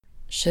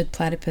Shit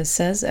Platypus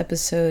Says,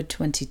 episode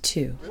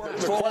 22.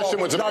 The question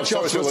was about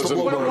socialism.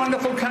 What a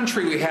wonderful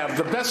country we have.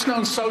 The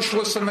best-known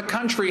socialist in the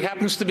country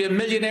happens to be a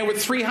millionaire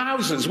with 3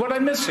 houses. What'd I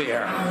miss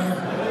here?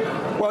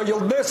 Well,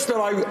 you'll miss that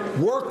I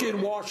work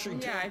in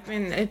Washington.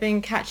 Yeah, I've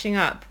been catching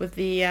up with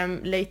the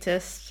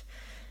latest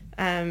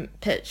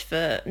pitch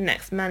for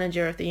next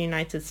manager of the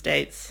United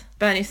States.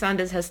 Bernie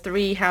Sanders has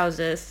 3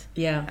 houses.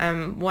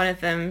 Yeah. One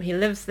of them he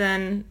lives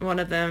in, one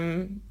of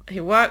them he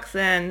works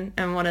in,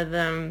 and one of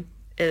them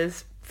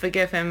is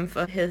forgive him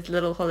for his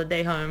little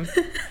holiday home.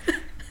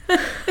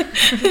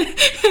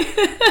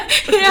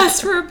 He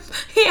asked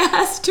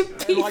to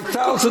be. Like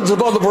thousands of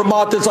other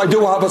Vermonters, I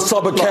do have a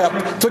summer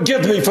camp.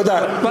 Forgive me for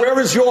that. Where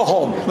is your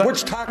home?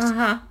 Which tax?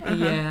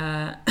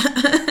 Yeah.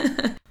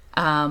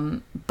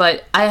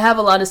 But I have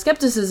a lot of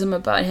skepticism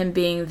about him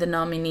being the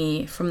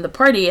nominee from the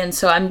party, and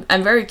so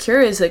I'm very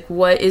curious, like,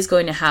 what is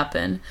going to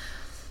happen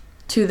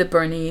to the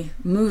Bernie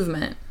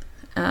movement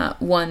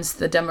once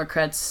the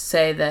Democrats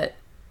say that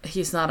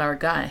he's not our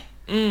guy.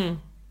 That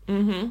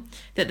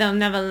they'll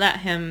never let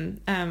him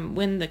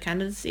win the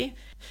candidacy.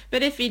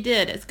 But if he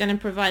did, it's going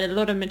to provide a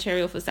lot of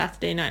material for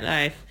Saturday Night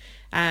Live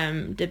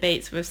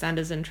debates with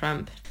Sanders and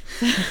Trump.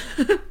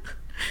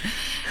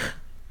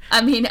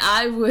 I mean,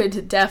 I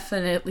would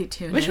definitely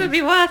tune in. Which would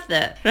be worth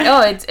it.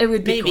 Oh, it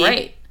would be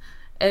great.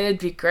 It would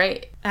be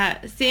great.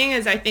 Seeing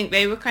as I think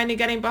they were kind of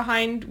getting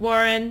behind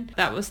Warren,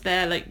 that was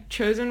their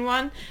chosen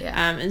one.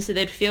 Yeah. And so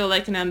they'd feel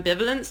like an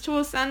ambivalence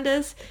towards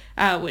Sanders,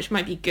 which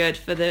might be good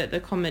for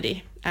the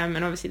comedy. And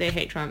obviously they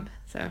hate Trump.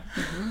 So.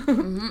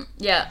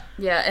 Yeah.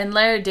 And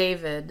Larry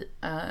David,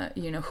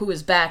 who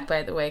is back,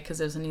 by the way, because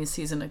there's a new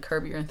season of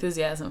Curb Your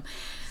Enthusiasm,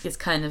 is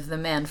kind of the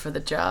man for the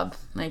job.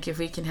 Like, if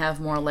we can have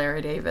more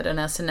Larry David on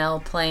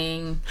SNL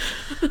playing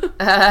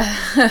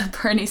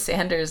Bernie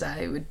Sanders,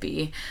 I would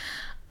be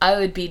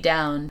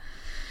down.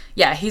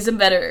 Yeah, he's a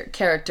better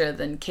character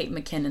than Kate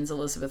McKinnon's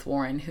Elizabeth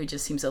Warren, who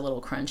just seems a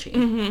little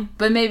crunchy.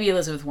 But maybe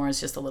Elizabeth Warren's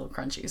just a little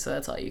crunchy, so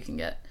that's all you can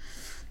get,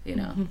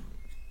 Yeah.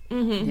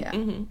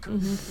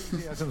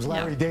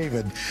 Larry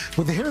David.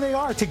 Well, here they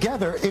are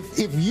together.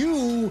 If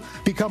you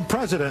become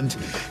president,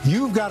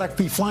 you've got to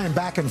be flying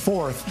back and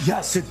forth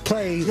to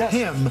play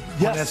him on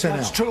SNL.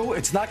 That's true.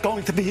 It's not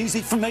going to be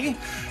easy for me.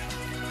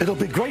 It'll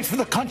be great for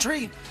the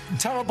country,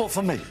 terrible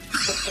for me.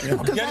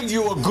 I'm getting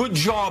you a good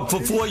job for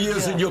 4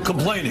 years and you're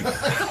complaining.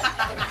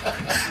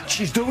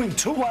 She's doing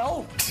too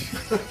well.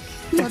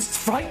 It's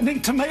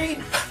frightening to me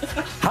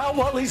how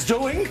well he's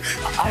doing.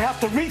 I have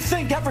to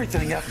rethink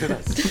everything after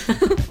this.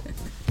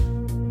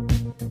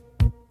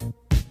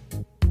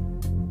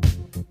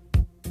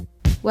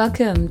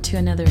 Welcome to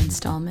another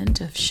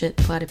installment of Shit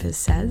Platypus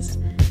Says,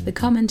 the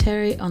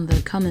commentary on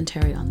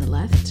the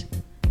left.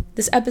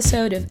 This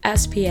episode of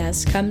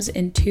SPS comes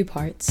in 2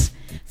 parts.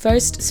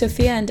 First,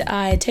 Sophia and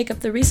I take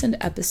up the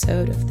recent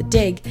episode of The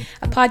Dig,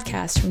 a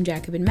podcast from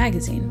Jacobin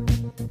Magazine.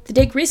 The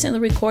Dig recently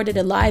recorded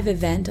a live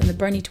event on the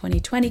Bernie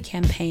 2020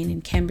 campaign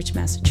in Cambridge,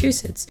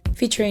 Massachusetts,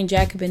 featuring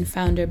Jacobin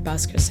founder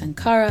Bhaskar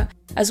Sankara,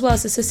 as well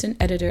as assistant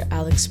editor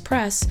Alex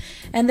Press,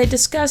 and they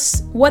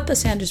discuss what the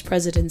Sanders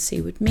presidency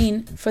would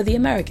mean for the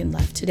American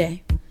left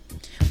today.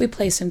 We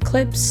play some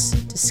clips,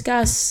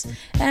 discuss,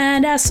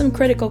 and ask some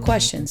critical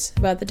questions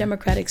about the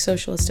Democratic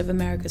Socialist of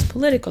America's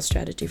political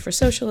strategy for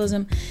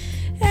socialism,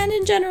 and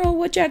in general,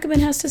 what Jacobin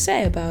has to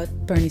say about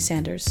Bernie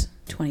Sanders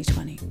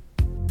 2020.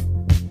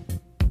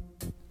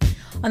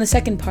 On the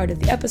second part of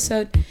the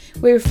episode,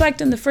 we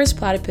reflect on the first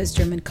Platypus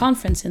German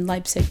conference in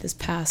Leipzig this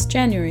past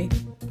January.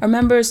 Our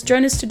members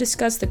join us to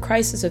discuss the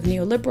crisis of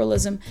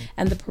neoliberalism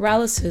and the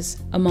paralysis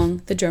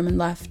among the German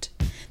left.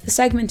 The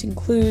segment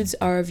includes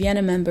our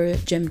Vienna member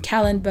Jim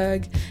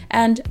Kallenberg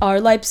and our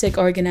Leipzig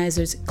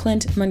organizers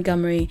Clint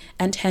Montgomery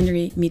and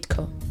Henry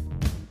Mitko.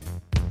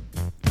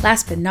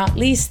 Last but not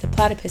least, the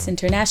Platypus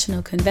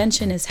International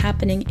Convention is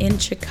happening in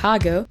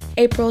Chicago,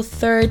 April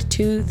 3rd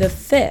to the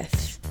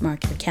 5th.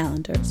 Mark your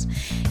calendars.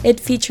 It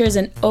features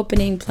an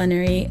opening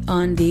plenary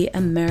on the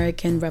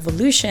American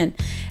Revolution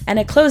and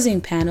a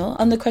closing panel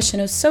on the question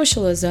of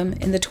socialism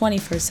in the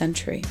 21st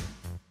century.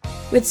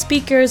 With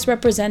speakers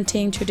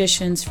representing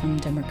traditions from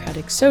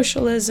democratic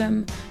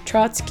socialism,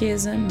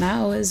 Trotskyism,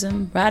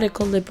 Maoism,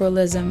 radical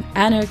liberalism,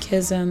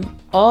 anarchism,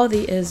 all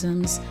the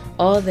isms,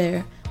 all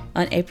there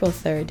on April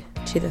 3rd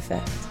to the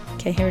 5th.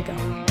 Okay, here we go.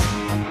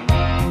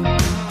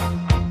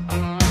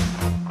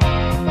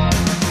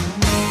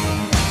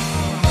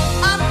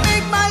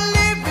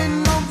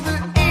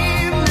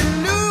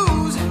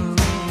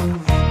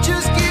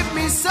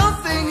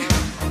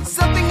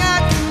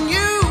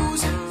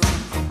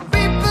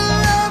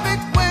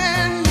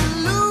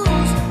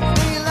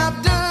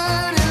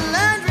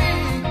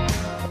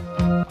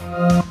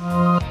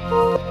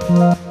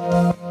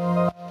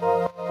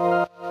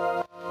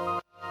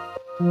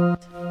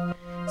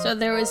 So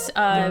there was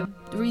a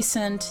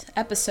recent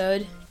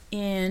episode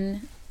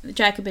in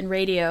Jacobin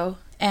Radio,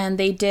 and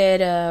they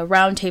did a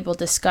roundtable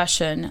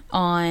discussion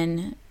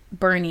on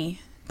Bernie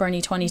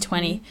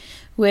 2020,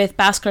 with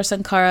Bhaskar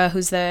Sankara,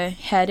 who's the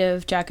head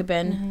of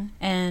Jacobin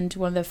and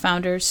one of the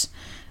founders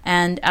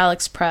and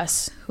Alex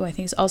Press, who I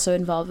think is also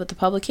involved with the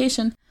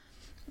publication.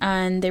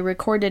 And they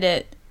recorded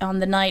it on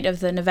the night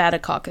of the Nevada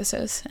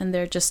caucuses. And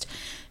they're just,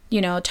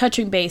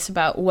 touching base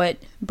about what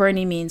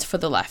Bernie means for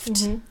the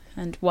left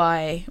and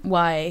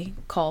why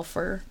call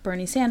for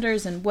Bernie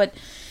Sanders and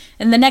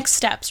the next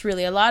steps,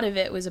 really. A lot of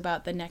it was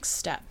about the next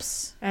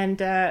steps. And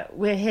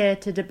we're here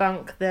to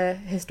debunk the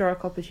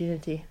historic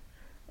opportunity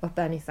of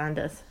Bernie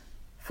Sanders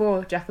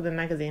for Jacobin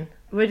Magazine.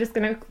 We're just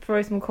going to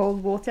throw some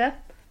cold water.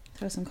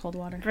 Throw some cold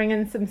water. Bring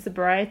in some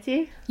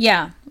sobriety.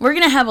 Yeah, we're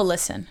going to have a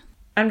listen.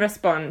 And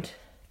respond.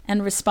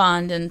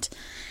 And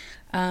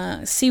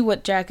see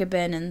what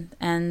Jacobin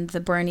and the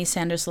Bernie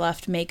Sanders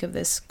left make of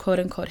this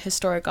quote-unquote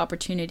historic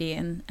opportunity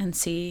and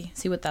see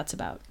what that's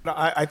about.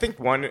 I think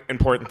one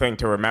important thing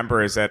to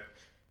remember is that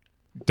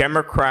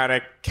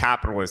democratic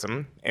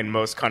capitalism in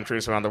most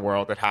countries around the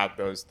world that have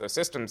those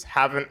systems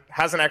hasn't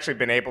actually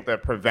been able to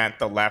prevent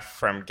the left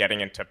from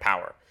getting into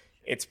power.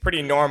 It's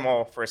pretty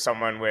normal for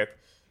someone with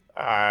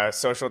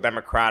social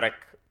democratic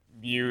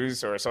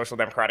views or a social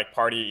democratic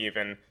party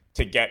even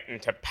to get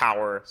into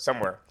power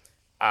somewhere.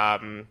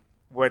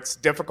 What's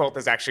difficult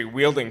is actually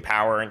wielding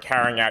power and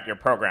carrying out your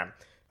program.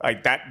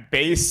 Like that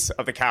base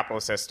of the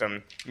capitalist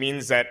system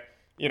means that,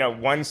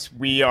 once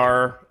we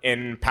are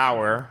in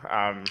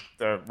power,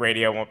 the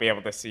radio won't be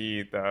able to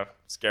see the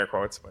scare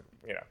quotes, but,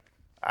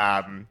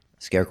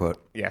 scare quote.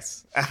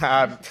 Yes.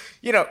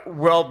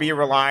 We'll be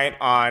reliant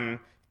on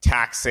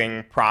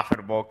taxing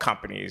profitable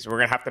companies. We're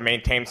going to have to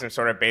maintain some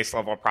sort of base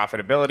level of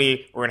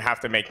profitability. We're going to have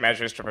to make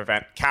measures to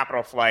prevent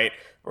capital flight.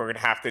 We're going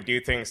to have to do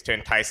things to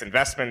entice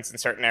investments in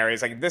certain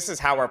areas. Like this is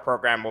how our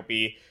program will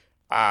be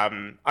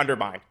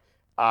undermined.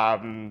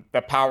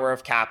 The power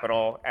of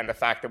capital and the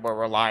fact that we're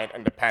reliant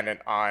and dependent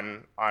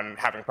on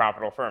having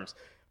profitable firms.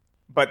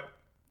 But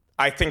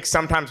I think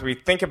sometimes we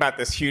think about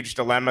this huge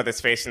dilemma that's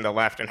facing the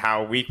left and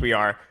how weak we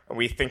are, and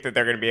we think that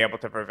they're going to be able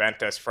to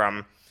prevent us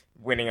from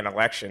winning an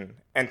election.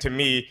 And to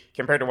me,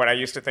 compared to what I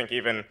used to think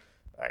even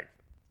like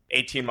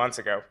 18 months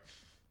ago,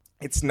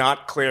 it's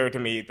not clear to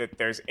me that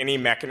there's any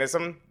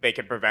mechanism they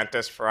could prevent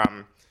us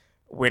from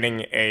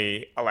winning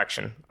an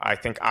election. I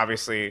think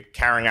obviously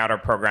carrying out our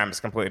program is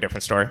a completely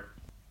different story.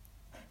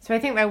 So I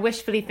think they're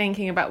wishfully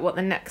thinking about what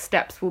the next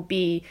steps will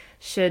be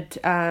should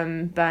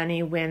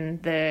Bernie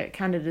win the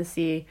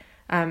candidacy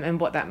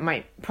and what that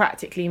might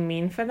practically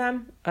mean for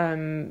them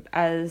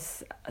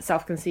as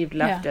self-conceived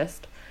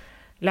leftists.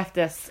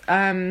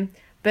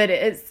 But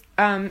it's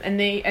and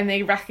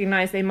they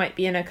recognize they might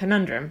be in a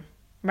conundrum,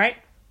 right?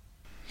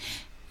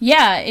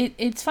 Yeah,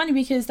 it's funny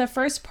because the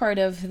first part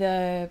of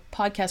the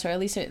podcast, or at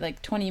least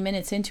like 20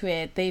 minutes into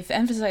it, they've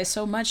emphasized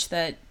so much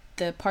that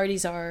the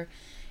parties are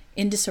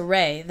in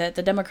disarray, that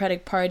the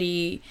Democratic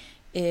Party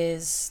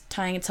is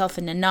tying itself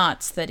into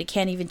knots, that it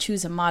can't even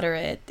choose a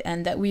moderate,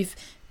 and that we've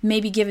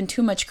maybe given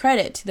too much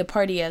credit to the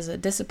party as a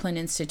disciplined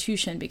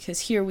institution,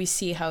 because here we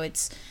see how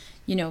it's,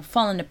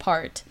 fallen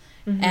apart.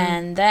 Mm-hmm.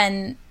 And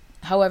then,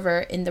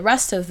 however, in the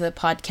rest of the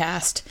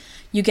podcast,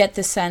 you get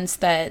the sense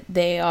that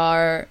they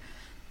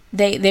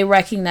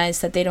recognize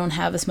that they don't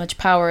have as much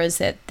power as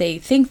that they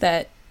think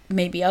that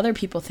maybe other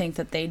people think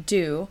that they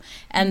do,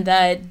 and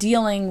that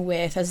dealing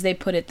with, as they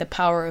put it, the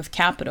power of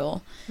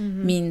capital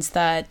means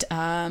that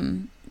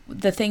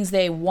the things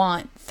they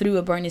want through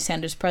a Bernie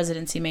Sanders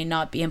presidency may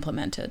not be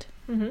implemented.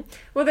 Mm-hmm.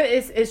 Well, that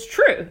is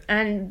true,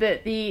 and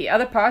but the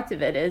other part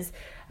of it is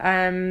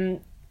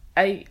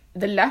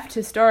the left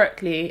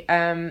historically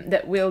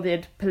that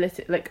wielded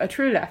a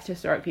true left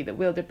historically that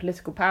wielded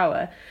political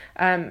power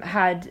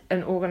had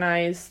an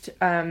organized.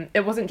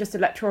 It wasn't just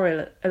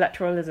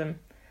electoralism.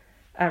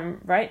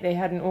 Right?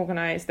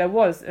 There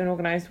was an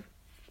organized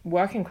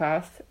working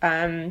class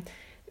that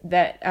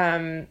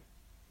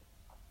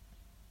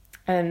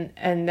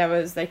and there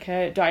was like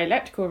a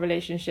dialectical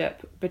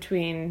relationship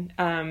between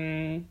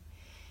the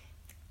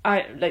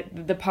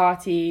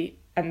party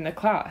and the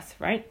class,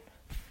 right?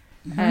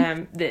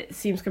 That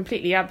seems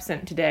completely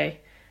absent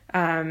today.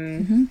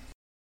 Yeah,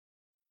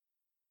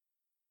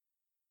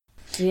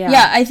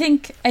 I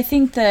think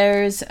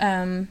there's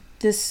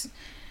this.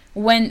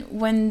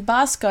 When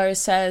Bhaskar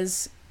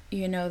says,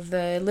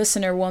 the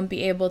listener won't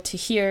be able to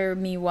hear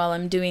me while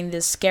I'm doing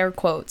this scare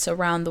quotes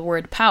around the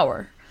word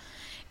power,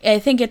 I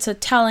think it's a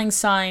telling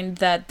sign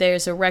that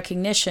there's a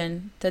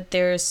recognition that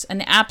there's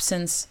an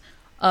absence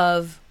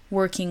of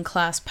working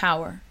class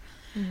power.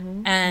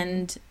 Mm-hmm.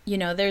 And,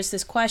 there's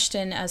this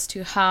question as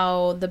to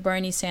how the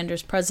Bernie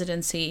Sanders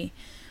presidency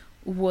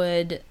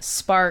would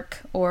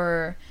spark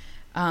or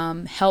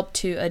help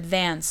to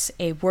advance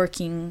a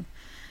working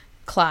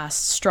class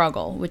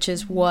struggle, which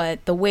is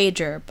what the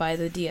wager by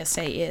the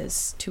DSA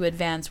is, to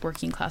advance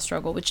working class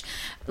struggle, which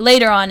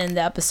later on in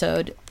the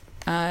episode,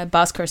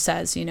 Bhaskar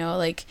says,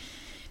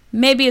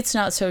 maybe it's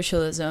not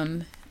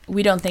socialism.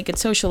 We don't think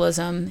it's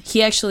socialism.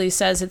 He actually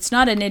says it's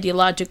not an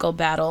ideological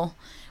battle.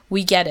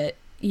 We get it.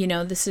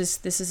 This is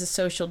a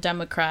social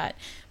democrat,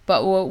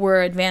 but what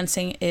we're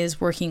advancing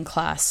is working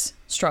class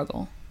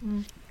struggle.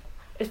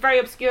 it's very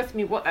obscure to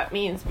me what that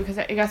means, because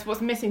I guess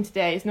what's missing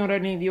today is not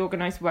only the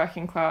organised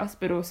working class,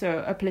 but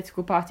also a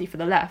political party for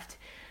the left,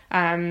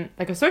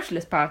 like a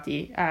socialist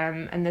party.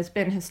 And there's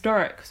been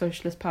historic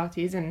socialist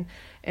parties in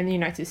the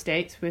United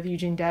States with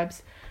Eugene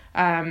Debs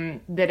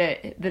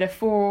that are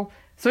for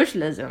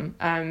socialism,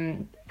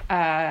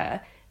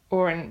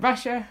 or in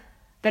Russia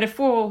that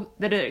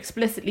are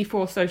explicitly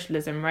for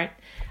socialism, right?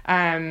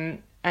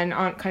 And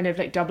aren't kind of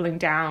like doubling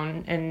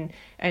down and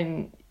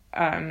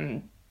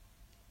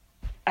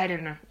I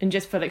don't know, and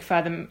just for like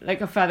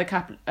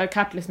a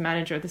capitalist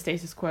manager of the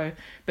status quo.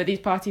 But these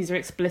parties are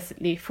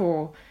explicitly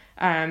for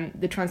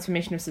the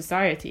transformation of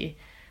society,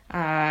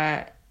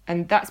 and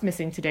that's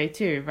missing today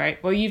too,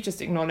 right? Well, you've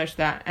just acknowledged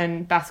that,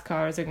 and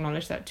Bhaskar has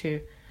acknowledged that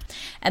too.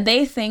 And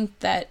they think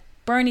that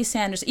Bernie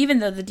Sanders, even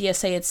though the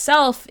DSA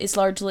itself is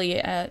largely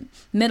a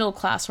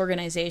middle-class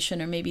organization,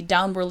 or maybe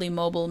downwardly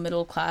mobile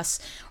middle-class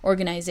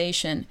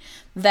organization,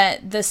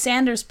 that the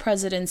Sanders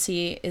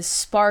presidency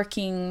is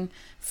furthering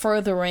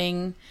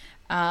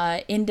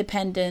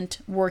independent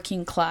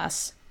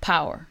working-class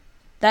power.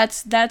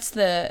 That's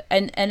the...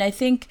 And I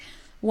think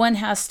one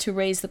has to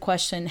raise the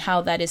question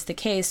how that is the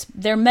case.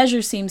 Their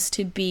measure seems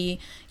to be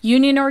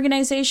union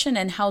organization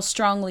and how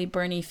strongly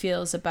Bernie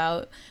feels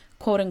about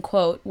quote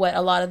unquote, what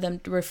a lot of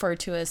them refer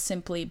to as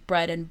simply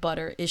bread and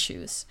butter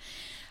issues.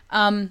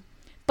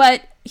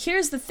 But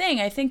here's the thing.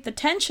 I think the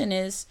tension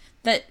is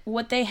that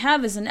what they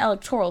have is an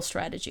electoral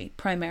strategy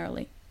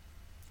primarily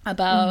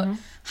about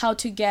how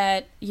to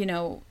get,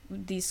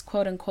 these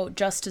quote unquote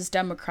justice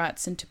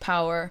Democrats into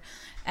power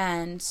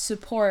and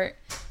support,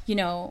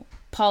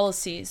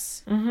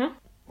 policies.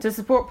 To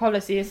support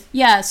policies.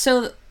 Yeah.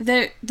 So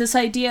this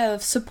idea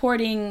of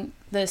supporting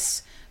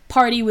this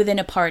party within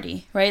a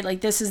party, right?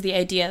 Like this is the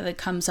idea that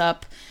comes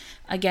up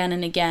again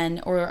and again,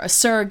 or a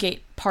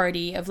surrogate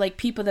party of like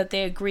people that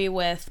they agree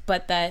with,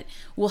 but that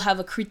will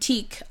have a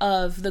critique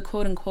of the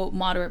quote unquote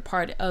moderate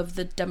part of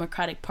the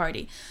Democratic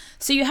Party.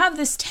 So you have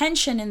this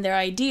tension in their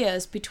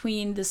ideas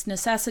between this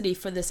necessity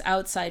for this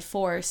outside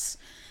force,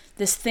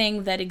 this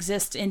thing that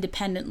exists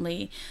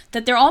independently,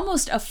 that they're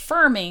almost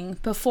affirming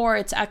before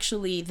it's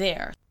actually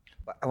there.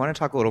 I want to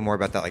talk a little more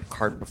about that like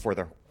cart before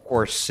the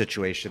horse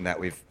situation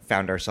that we've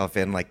found ourselves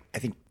in. Like, I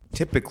think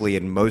typically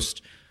in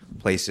most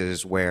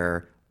places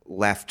where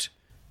left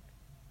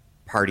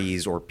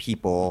parties or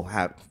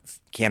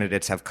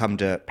candidates have come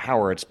to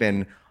power, it's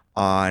been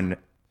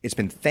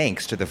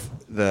thanks to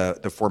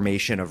the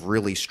formation of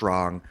really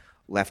strong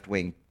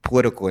left-wing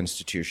political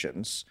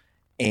institutions.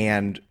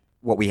 And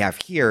what we have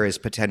here is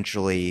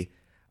potentially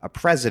a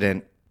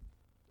president,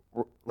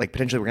 like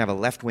potentially we're going to have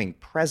a left-wing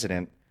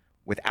president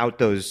without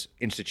those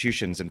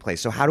institutions in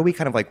place. So how do we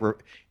kind of like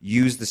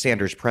use the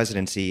Sanders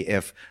presidency,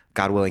 if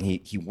God willing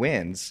he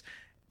wins,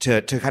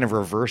 to kind of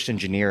reverse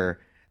engineer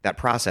that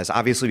process?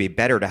 Obviously it'd be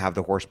better to have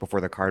the horse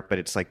before the cart, but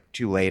it's like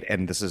too late,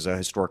 and this is a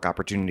historic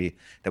opportunity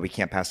that we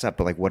can't pass up.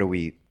 But like, how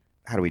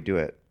do we do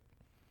it?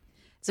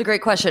 It's a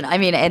great question. I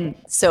mean, and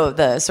so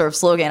the sort of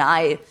slogan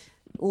I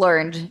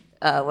learned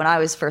when I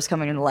was first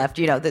coming to the left,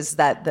 this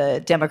that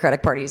the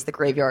Democratic Party is the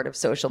graveyard of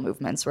social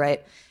movements,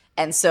 right?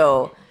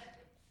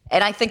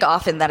 And I think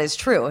often that is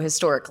true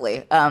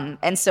historically.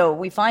 And so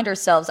we find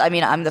ourselves, I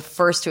mean, I'm the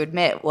first to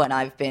admit when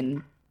I've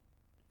been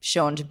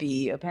shown to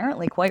be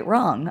apparently quite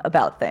wrong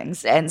about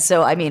things. And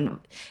so, I mean,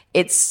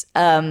 it's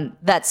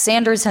that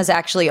Sanders has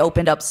actually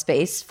opened up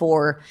space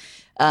for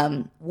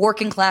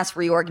working class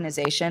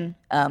reorganization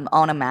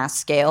on a mass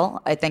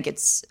scale. I think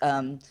it's,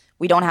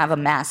 we don't have a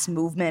mass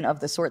movement of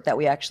the sort that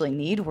we actually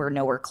need. We're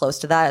nowhere close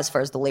to that as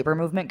far as the labor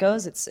movement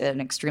goes. It's an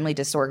extremely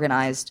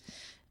disorganized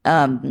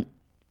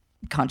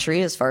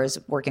country as far as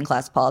working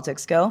class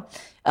politics go.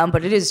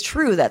 But it is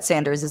true that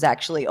Sanders is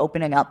actually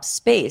opening up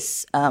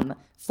space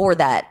for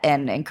that,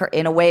 and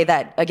in a way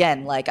that,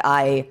 again, like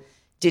I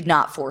did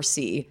not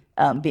foresee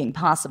being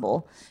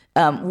possible.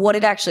 What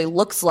it actually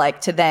looks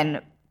like to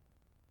then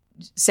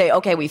say,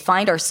 okay, we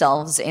find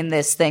ourselves in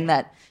this thing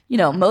that,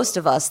 most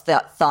of us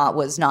thought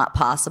was not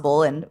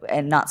possible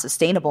and not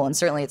sustainable. And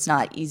certainly it's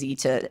not easy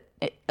to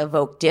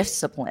evoke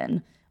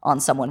discipline on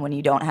someone when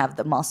you don't have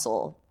the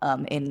muscle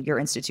in your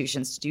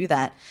institutions to do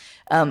that.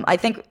 I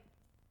think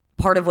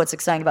part of what's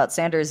exciting about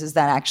Sanders is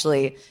that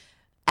actually,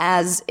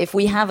 as if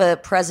we have a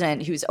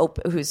president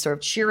who's sort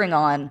of cheering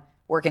on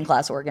working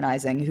class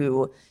organizing,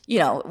 who,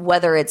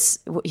 whether it's,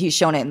 he's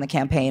shown it in the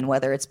campaign,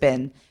 whether it's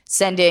been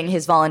sending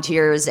his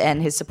volunteers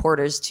and his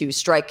supporters to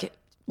strike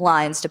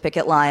lines, to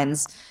picket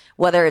lines,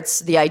 whether it's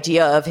the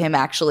idea of him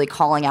actually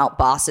calling out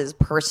bosses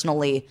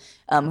personally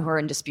who are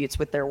in disputes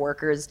with their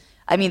workers.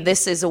 I mean,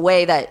 this is a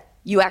way that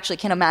you actually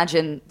can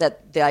imagine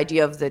that the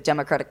idea of the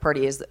Democratic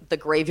Party is the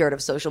graveyard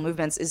of social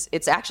movements.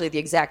 It's actually the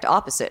exact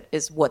opposite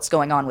is what's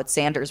going on with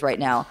Sanders right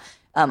now.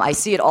 I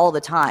see it all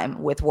the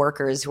time with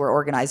workers who are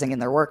organizing in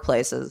their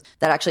workplaces,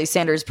 that actually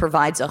Sanders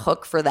provides a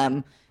hook for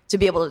them to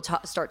be able to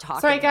start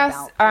talking. So I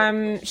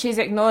guess she's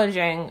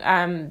acknowledging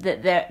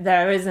that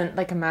there isn't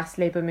like a mass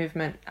labor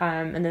movement,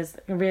 and there's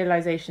a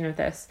realization of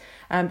this,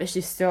 but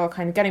she's still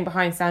kind of getting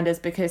behind Sanders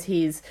because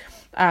he's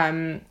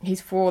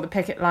for the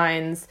picket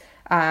lines,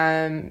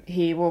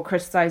 He will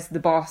criticize the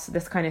boss,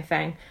 this kind of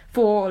thing,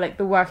 for like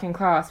the working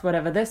class,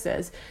 whatever this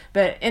is.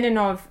 But in and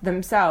of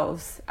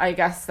themselves, I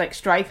guess like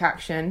strike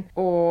action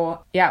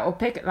or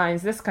picket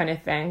lines, this kind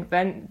of thing,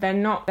 then they're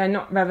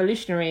not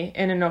revolutionary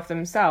in and of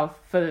themselves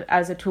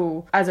as a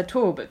tool,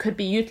 but could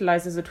be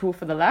utilized as a tool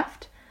for the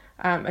left.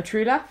 A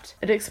true left.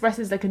 It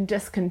expresses like a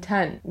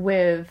discontent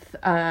with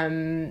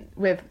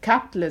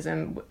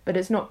capitalism, but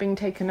it's not being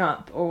taken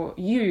up or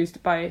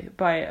used by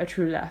a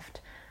true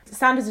left.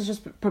 Sanders is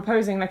just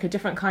proposing like a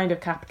different kind of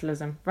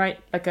capitalism, right?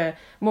 Like a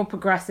more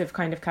progressive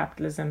kind of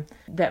capitalism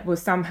that will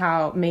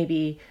somehow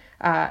maybe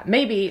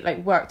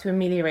like work to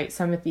ameliorate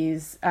some of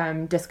these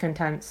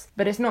discontents,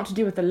 but it's not to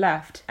do with the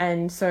left.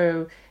 And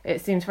so it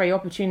seems very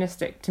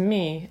opportunistic to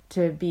me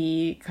to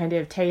be kind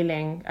of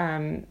tailing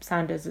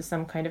Sanders as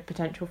some kind of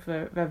potential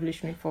for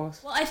revolutionary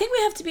force. Well, I think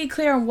we have to be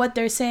clear on what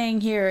they're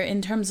saying here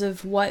in terms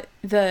of what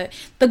the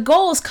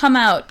goals come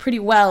out pretty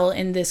well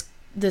in this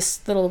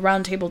little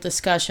roundtable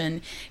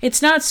discussion.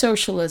 It's not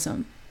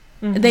socialism.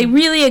 Mm-hmm. They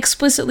really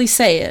explicitly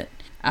say it.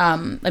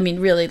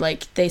 Really,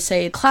 like they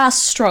say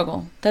class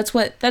struggle. That's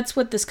what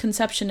this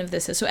conception of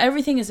this is. So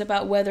everything is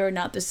about whether or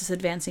not this is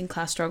advancing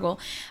class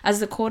struggle as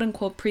the quote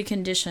unquote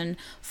precondition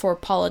for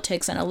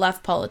politics and a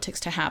left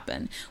politics to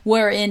happen,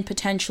 wherein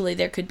potentially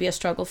there could be a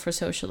struggle for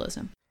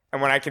socialism.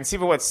 And when I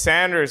conceive of what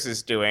Sanders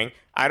is doing,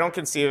 I don't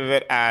conceive of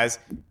it as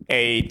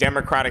a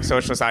democratic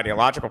socialist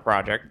ideological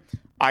project.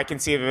 I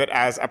conceive of it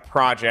as a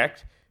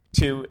project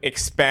to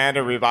expand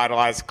and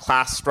revitalize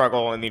class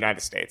struggle in the United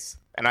States.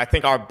 And I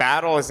think our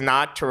battle is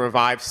not to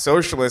revive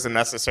socialism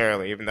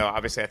necessarily, even though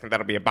obviously I think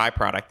that'll be a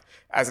byproduct,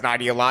 as an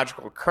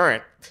ideological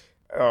current.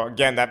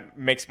 Again, that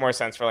makes more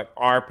sense for like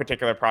our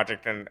particular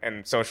project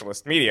and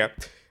socialist media.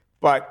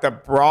 But the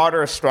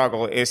broader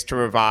struggle is to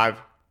revive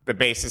the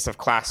basis of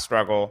class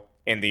struggle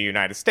in the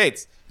United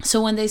States.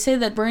 So when they say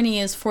that Bernie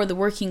is for the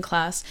working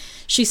class,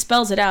 she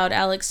spells it out,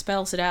 Alex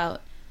spells it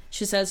out.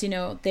 She says,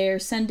 they're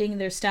sending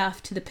their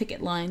staff to the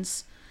picket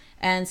lines,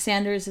 and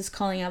Sanders is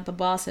calling out the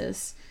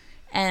bosses.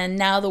 And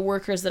now the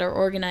workers that are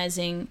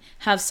organizing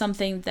have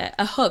something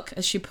a hook,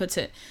 as she puts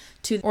it,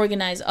 to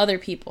organize other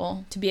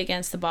people to be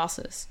against the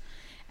bosses.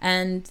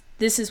 And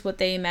this is what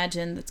they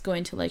imagine that's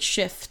going to like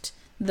shift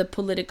the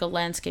political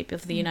landscape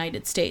of the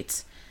United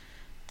States.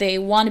 They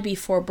want to be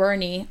for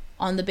Bernie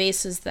on the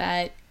basis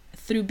that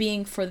through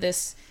being for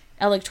this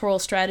electoral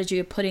strategy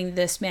of putting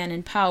this man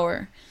in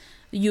power,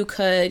 you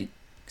could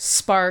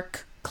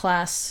spark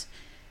class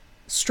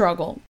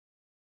struggle.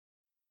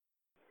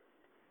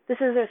 This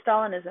is their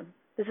Stalinism.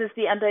 This is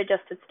the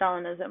undigested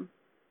Stalinism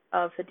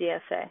of the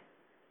DSA.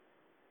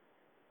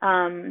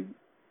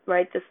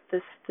 Right?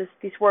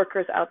 These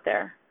workers out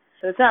there.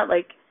 So it's not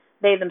like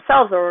they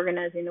themselves are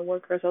organizing the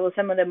workers, although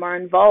some of them are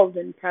involved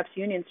in perhaps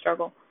union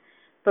struggle.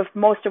 But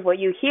most of what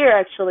you hear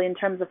actually in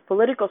terms of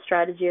political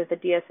strategy of the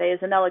DSA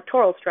is an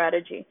electoral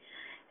strategy,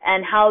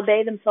 and how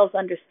they themselves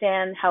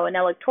understand how an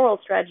electoral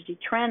strategy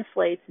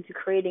translates into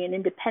creating an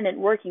independent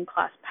working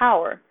class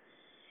power.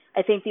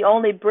 I think the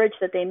only bridge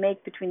that they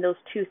make between those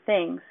two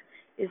things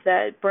is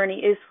that Bernie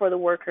is for the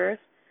workers,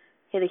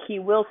 that he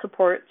will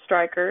support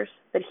strikers,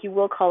 that he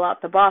will call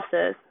out the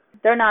bosses.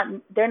 They're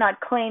not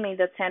claiming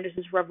that Sanders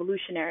is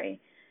revolutionary,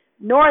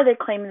 nor are they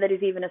claiming that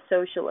he's even a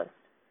socialist,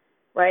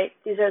 right?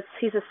 He's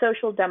a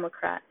social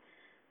democrat.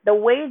 The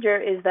wager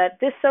is that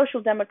this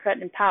social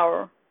democrat in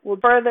power will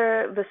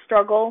further the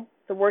struggle,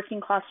 the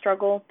working class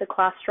struggle, the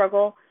class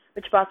struggle,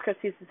 which Bhaskar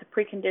sees as a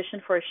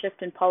precondition for a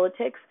shift in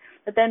politics,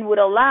 that then would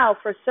allow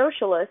for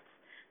socialists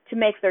to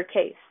make their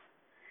case.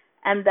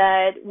 And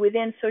that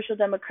within social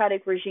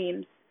democratic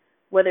regimes,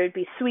 whether it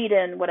be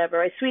Sweden,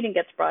 whatever, Sweden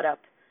gets brought up,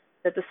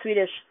 that the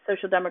Swedish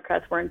social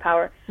democrats were in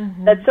power,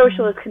 that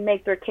socialists can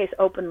make their case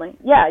openly.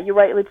 Yeah, you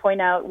rightly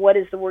point out, what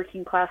is the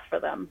working class for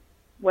them?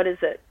 What is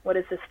it? What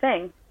is this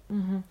thing?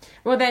 Mm-hmm.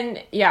 Well, then,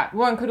 yeah,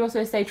 one could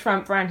also say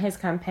Trump ran his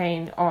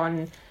campaign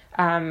on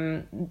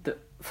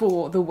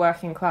for the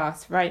working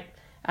class, right?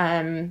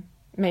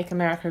 Make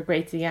America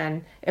great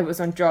again. It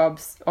was on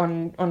jobs,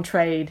 on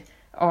trade,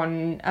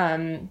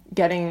 on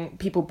getting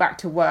people back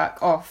to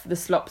work off the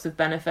slops of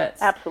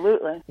benefits.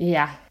 Absolutely.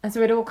 Yeah. And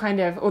so it all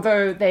kind of,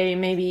 although they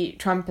maybe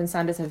Trump and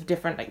Sanders have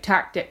different like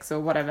tactics or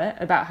whatever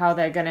about how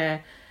they're going to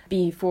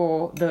be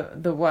for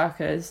the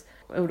workers,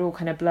 it all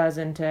kind of blurs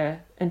into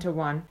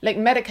one. Like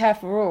Medicare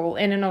for all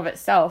in and of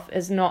itself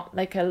is not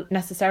like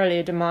necessarily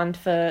a demand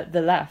for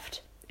the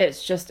left.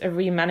 It's just a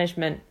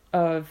remanagement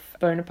of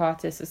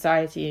Bonapartist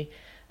society,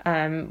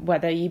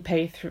 whether you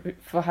pay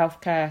for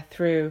healthcare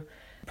through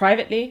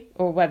privately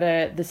or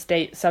whether the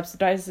state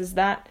subsidizes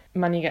that,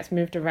 money gets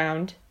moved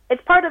around.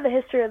 It's part of the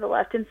history of the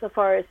left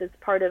insofar as it's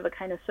part of a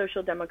kind of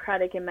social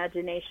democratic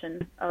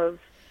imagination of,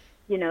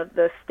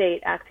 the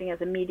state acting as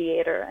a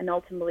mediator and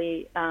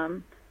ultimately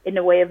in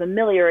a way of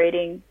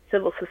ameliorating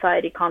civil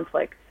society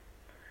conflicts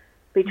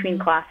between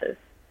classes.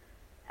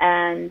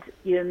 And,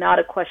 not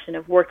a question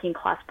of working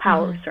class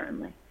power,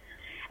 certainly.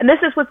 And this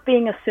is what's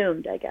being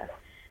assumed, I guess.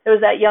 there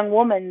was that young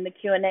woman in the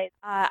Q&A.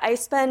 I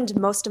spend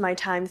most of my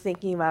time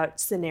thinking about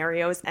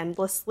scenarios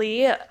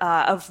endlessly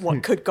of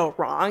what could go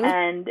wrong.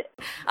 And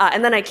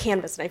then I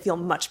canvas and I feel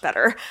much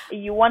better.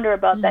 You wonder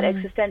about that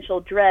existential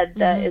dread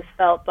that is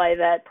felt by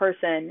that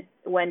person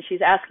when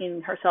she's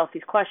asking herself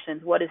these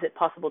questions. What is it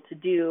possible to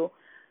do,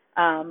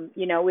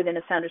 within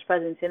a Sanders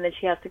presidency? And then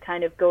she has to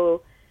kind of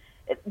go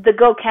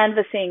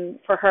canvassing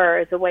for her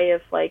is a way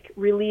of like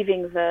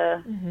relieving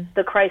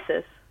the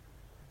crisis.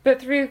 But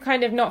through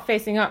kind of not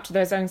facing up to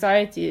those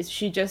anxieties,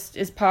 she just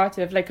is part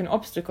of like an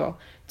obstacle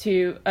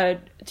to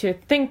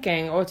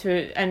thinking,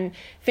 and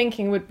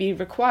thinking would be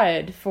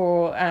required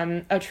for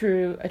a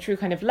true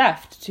kind of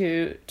left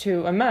to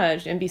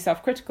emerge and be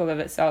self-critical of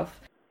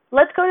itself.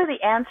 Let's go to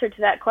the answer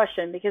to that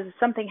question, because if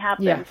something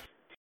happens. Yeah.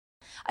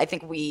 I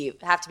think we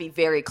have to be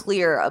very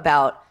clear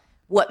about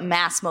what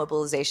mass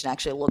mobilization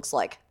actually looks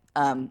like,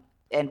 and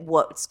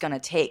what it's going to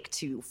take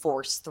to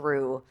force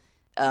through.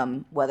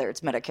 Whether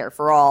it's Medicare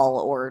for all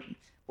or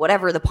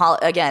whatever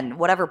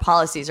whatever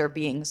policies are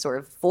being sort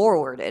of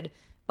forwarded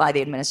by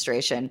the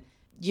administration,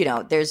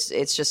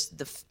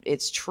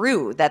 it's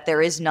true that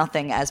there is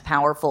nothing as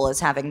powerful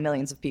as having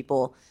millions of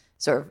people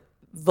sort of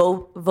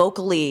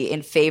vocally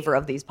in favor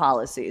of these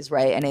policies,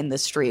 right? And in the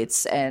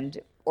streets and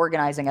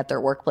organizing at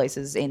their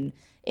workplaces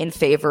in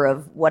favor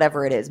of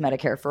whatever it is,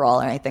 Medicare for all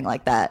or anything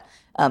like that.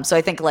 So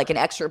I think like an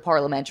extra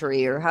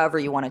parliamentary, or however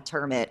you want to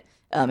term it,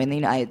 in the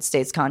United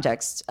States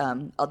context,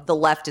 the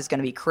left is going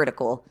to be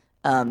critical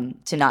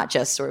to not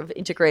just sort of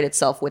integrate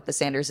itself with the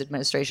Sanders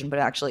administration, but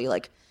actually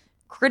like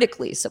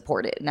critically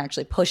support it and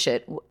actually push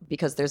it,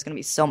 because there's going to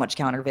be so much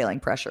countervailing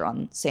pressure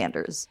on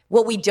Sanders.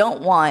 What we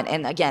don't want,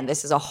 and again,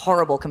 this is a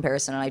horrible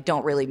comparison and I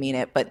don't really mean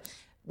it, but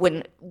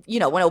when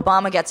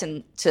Obama gets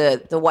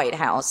into the White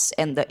House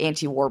and the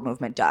anti-war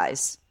movement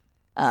dies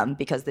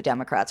because the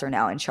Democrats are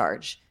now in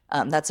charge,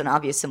 that's an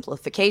obvious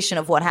simplification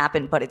of what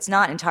happened, but it's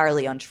not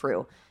entirely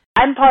untrue.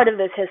 I'm part of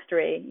this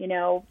history.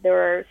 There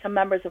were some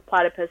members of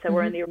Platypus that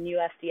were in the new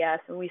SDS,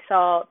 and we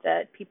saw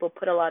that people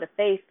put a lot of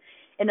faith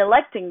in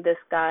electing this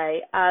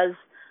guy as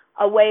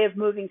a way of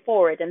moving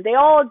forward. And they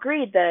all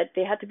agreed that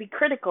they had to be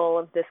critical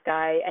of this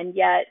guy, and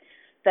yet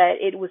that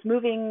it was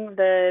moving,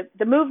 the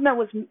movement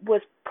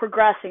was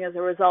progressing as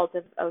a result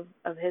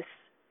of his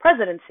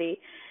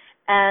presidency.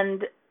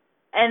 And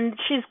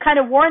she's kind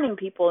of warning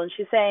people, and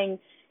she's saying,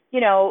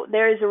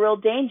 there is a real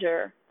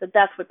danger that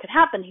that's what could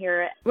happen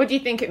here. What do you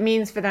think it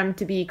means for them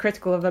to be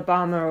critical of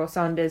Obama or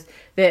Sanders,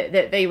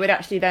 that they would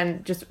actually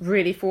then just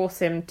really force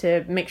him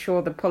to make sure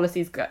the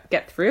policies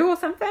get through or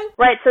something?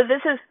 Right, so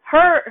this is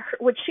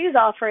what she's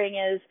offering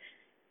is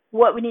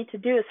what we need to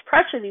do is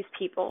pressure these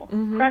people,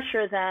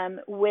 pressure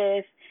them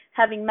with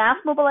having mass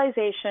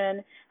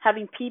mobilization,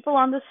 having people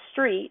on the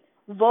street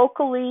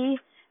vocally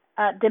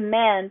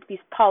demand these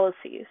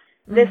policies.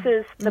 This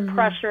is the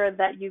pressure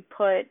that you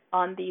put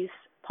on these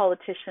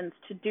politicians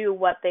to do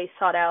what they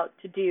sought out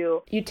to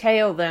do. You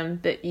tail them,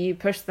 but you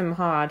push them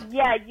hard.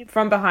 Yeah,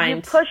 from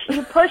behind.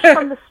 You push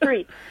from the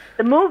street.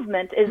 The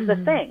movement is the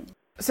thing.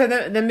 So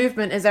the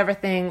movement is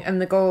everything, and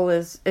the goal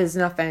is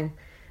nothing.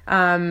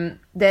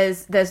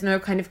 There's no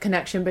kind of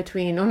connection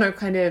between, or no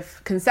kind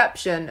of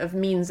conception of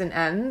means and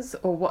ends,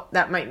 or what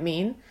that might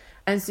mean.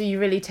 And so you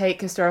really take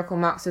historical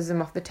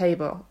Marxism off the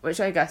table, which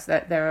I guess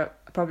that they're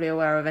probably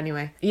aware of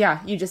anyway.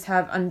 Yeah, you just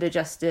have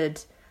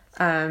undigested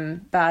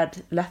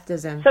bad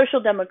leftism. Social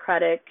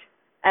democratic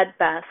at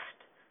best,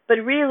 but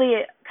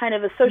really kind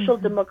of a social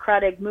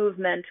democratic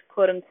movement,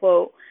 quote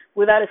unquote,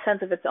 without a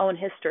sense of its own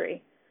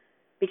history.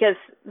 Because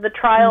the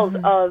trials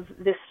of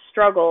this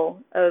struggle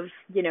of,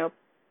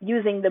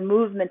 using the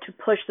movement to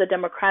push the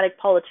democratic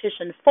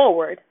politician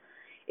forward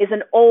is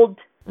an old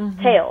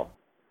tale.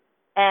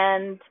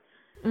 And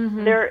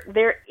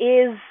there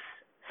is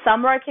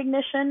some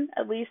recognition,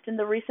 at least in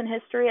the recent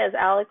history, as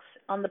Alex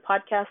on the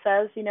podcast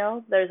says,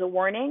 there's a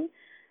warning,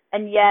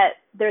 and yet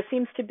there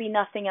seems to be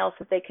nothing else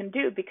that they can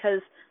do,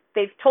 because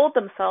they've told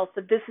themselves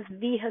that this is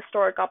the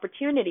historic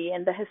opportunity,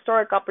 and the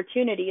historic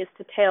opportunity is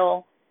to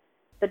tail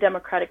the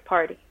Democratic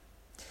Party.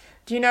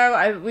 Do you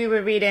know, we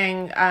were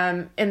reading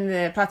in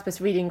the Platypus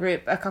reading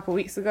group a couple of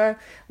weeks ago,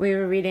 we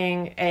were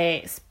reading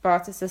a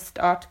Spartacist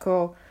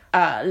article,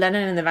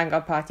 Lenin and the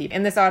Vanguard Party.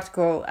 In this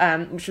article,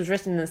 which was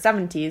written in the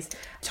 70s,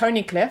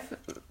 Tony Cliff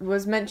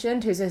was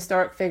mentioned, who's a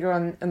historic figure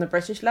on the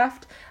British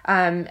left,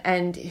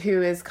 and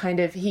who is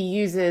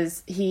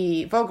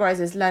he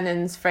vulgarizes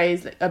Lenin's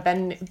phrase, a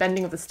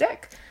bending of the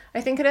stick, I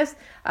think it is,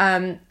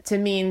 to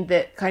mean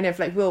that kind of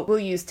like we'll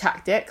use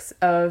tactics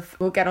of,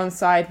 we'll get on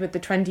side with the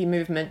trendy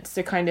movement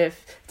to kind of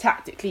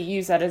tactically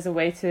use that as a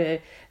way to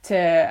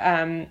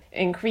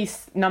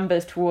increase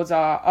numbers towards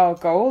our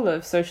goal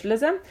of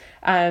socialism.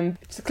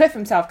 So Cliff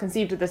himself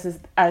conceived of this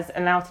as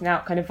an out and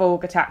out kind of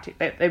vulgar tactic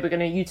that they were going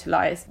to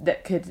utilize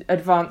that could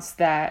advance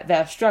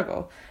their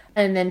struggle.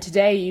 And then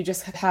today you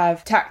just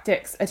have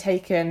tactics are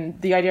taken,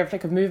 the idea of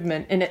like a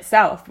movement in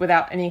itself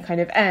without any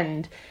kind of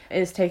end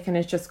is taken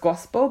as just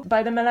gospel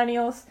by the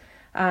millennials.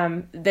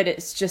 that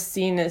it's just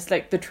seen as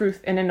like the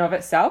truth in and of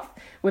itself,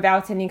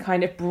 without any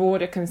kind of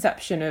broader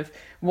conception of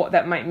what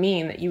that might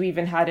mean that you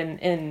even had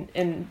in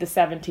the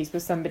 70s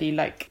with somebody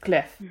like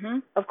Cliff. Mm-hmm.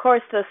 Of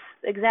course, this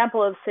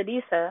example of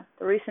Syriza,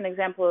 the recent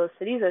example of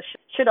Syriza,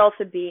 should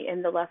also be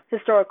in the left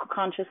historical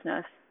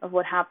consciousness of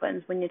what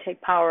happens when you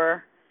take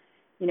power,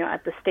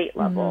 at the state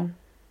level,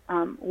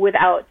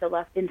 without the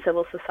left in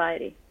civil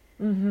society,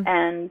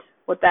 and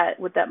what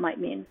that might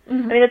mean. I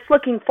mean, it's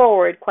looking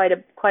forward quite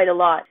a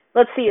lot.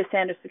 Let's see if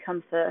Sanders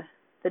becomes the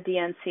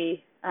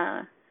DNC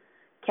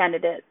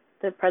candidate,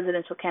 the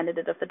presidential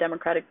candidate of the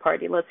Democratic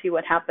Party. Let's see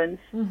what happens.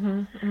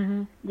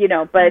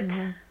 But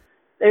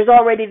there's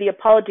already the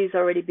apologies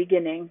already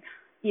beginning.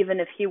 Even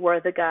if he were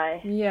the guy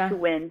to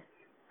win,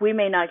 we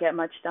may not get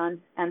much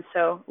done, and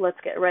so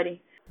let's get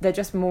ready. They're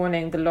just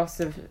mourning the loss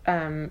of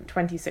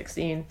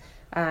 2016,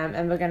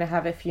 and we're going to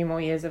have a few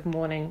more years of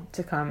mourning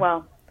to come.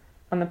 Well,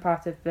 on the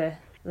part of the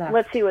left.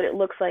 Let's see what it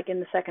looks like in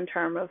the second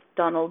term of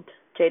Donald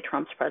J.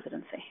 Trump's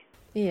presidency.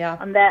 Yeah.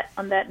 On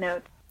that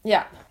note.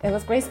 Yeah. It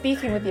was great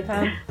speaking with you,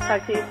 Pam.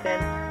 Talk to you soon.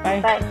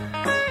 Bye. Bye.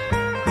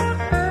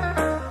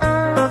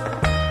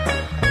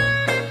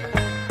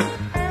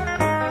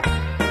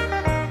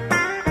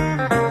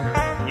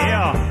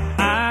 Yeah,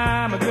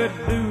 I'm a good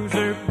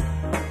loser,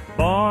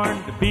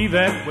 born to be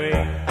that way.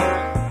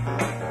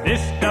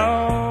 This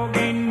dog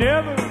ain't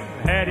never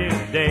had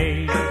his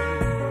day.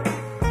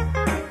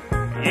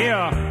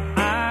 Yeah,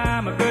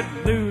 I'm a good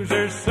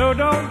loser, so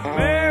don't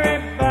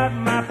worry about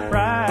my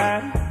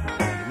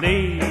pride.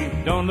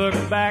 Leave, don't look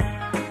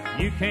back,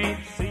 you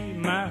can't see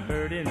my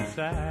hurt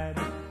inside.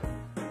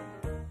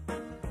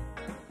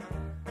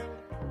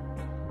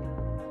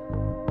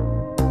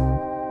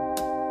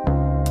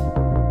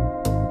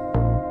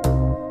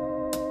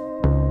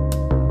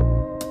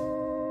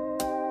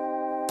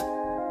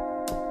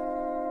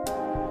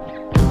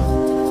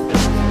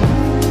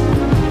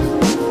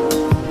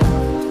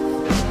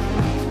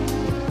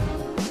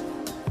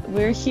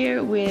 We're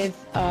here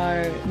with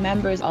our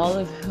members, all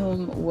of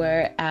whom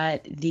were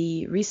at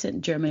the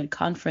recent German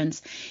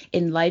conference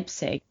in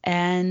Leipzig.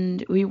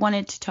 And we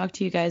wanted to talk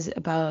to you guys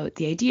about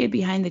the idea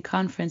behind the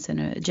conference and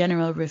a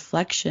general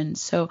reflection.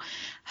 So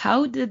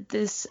how did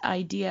this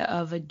idea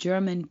of a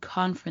German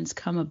conference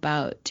come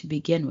about to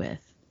begin with?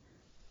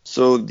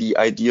 So the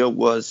idea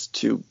was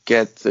to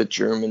get the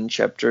German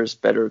chapters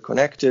better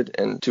connected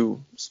and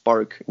to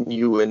spark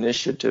new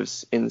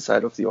initiatives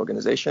inside of the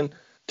organization,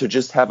 to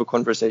just have a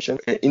conversation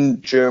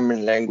in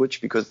German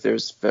language, because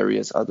there's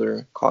various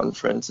other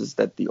conferences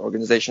that the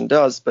organization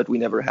does, but we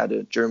never had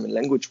a German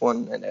language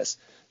one. And as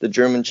the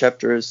German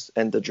chapters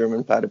and the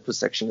German platypus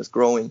section is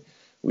growing,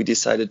 we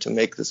decided to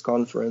make this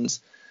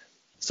conference.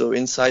 So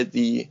inside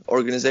the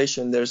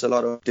organization, there's a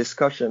lot of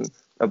discussion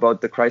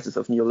about the crisis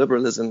of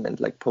neoliberalism and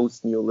like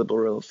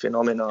post-neoliberal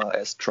phenomena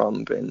as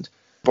Trump and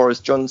Boris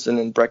Johnson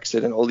and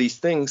Brexit and all these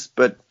things.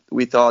 But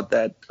we thought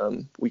that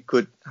we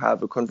could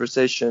have a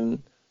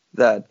conversation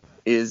that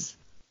is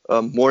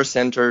more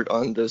centered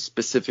on the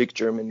specific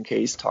German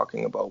case,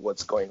 talking about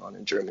what's going on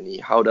in Germany.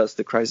 How does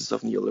the crisis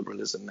of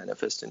neoliberalism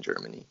manifest in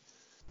Germany?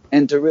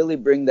 And to really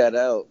bring that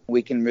out,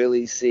 we can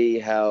really see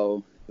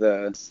how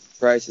the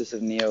crisis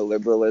of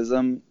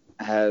neoliberalism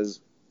has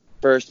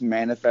first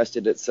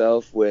manifested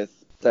itself with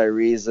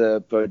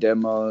Syriza,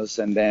 Podemos,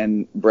 and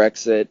then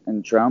Brexit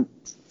and Trump.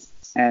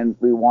 And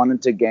we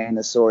wanted to gain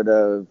a sort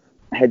of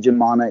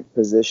hegemonic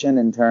position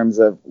in terms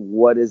of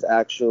what is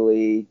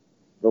actually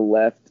the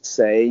left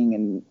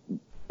saying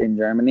in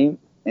Germany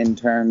in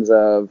terms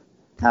of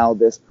how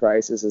this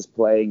crisis is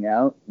playing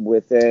out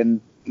within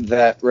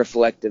that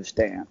reflective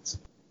stance.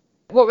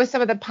 What were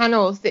some of the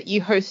panels that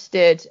you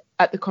hosted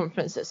at the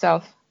conference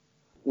itself?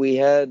 We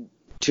had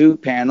 2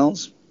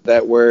 panels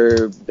that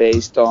were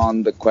based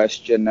on the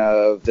question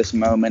of this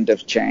moment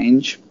of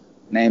change,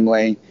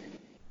 namely,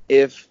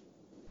 if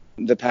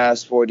the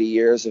past 40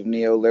 years of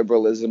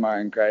neoliberalism are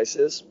in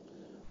crisis,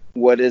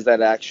 what does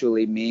that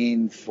actually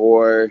mean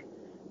for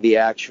the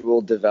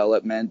actual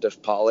development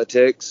of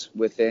politics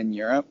within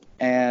Europe?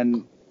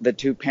 And the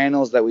 2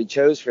 panels that we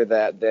chose for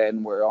that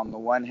then were, on the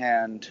one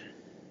hand,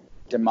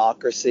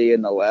 democracy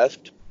in the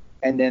left,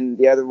 and then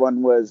the other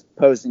one was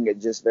posing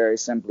it just very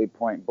simply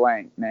point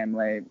blank,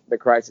 namely the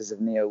crisis of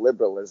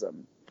neoliberalism.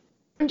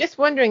 I'm just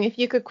wondering if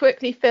you could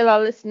quickly fill our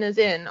listeners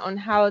in on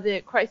how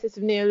the crisis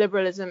of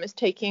neoliberalism is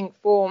taking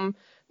form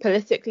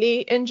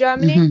politically in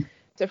Germany. Mm-hmm.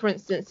 So, for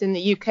instance, in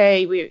the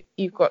UK,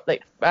 you've got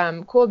like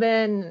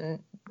Corbyn and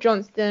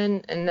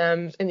Johnson,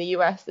 and in the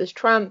US there's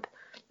Trump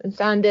and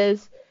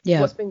Sanders.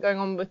 Yeah. What's been going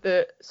on with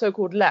the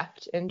so-called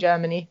left in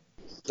Germany?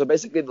 So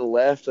basically the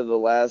left of the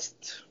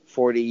last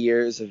 40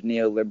 years of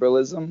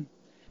neoliberalism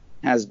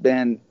has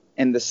been,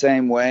 in the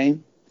same way,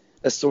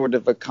 a sort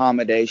of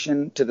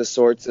accommodation to the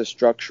sorts of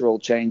structural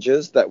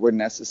changes that were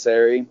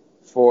necessary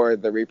for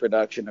the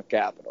reproduction of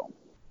capital.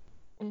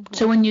 Mm-hmm.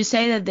 So when you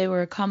say that they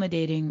were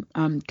accommodating,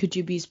 could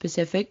you be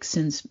specific,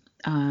 since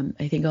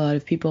I think a lot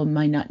of people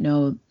might not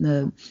know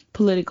the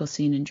political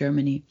scene in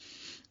Germany.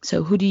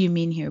 So who do you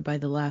mean here by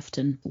the left,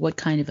 and what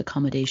kind of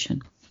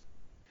accommodation?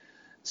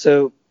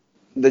 So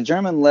the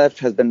German left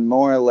has been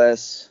more or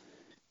less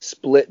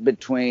split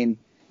between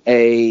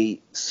a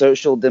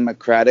social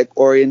democratic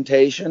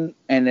orientation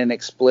and an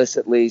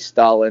explicitly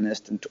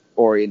Stalinist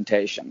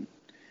orientation.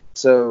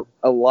 So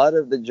a lot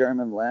of the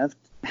German left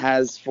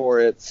has for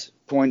its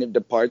point of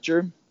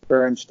departure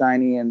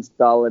Bernsteinian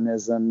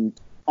Stalinism.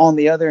 On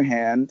the other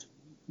hand,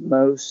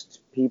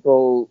 most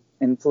people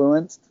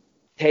influenced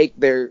take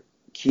their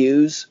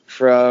cues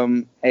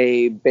from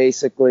a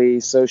basically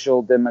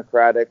social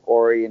democratic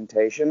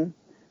orientation,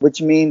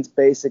 which means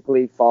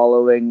basically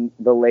following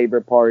the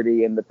Labor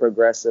Party and the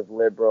progressive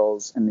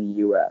liberals in the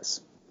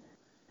U.S.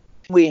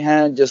 We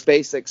had just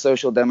basic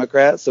social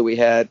democrats. So we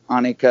had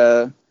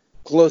Annika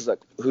Klosuk,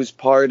 who's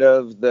part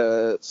of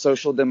the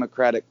Social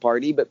Democratic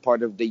Party, but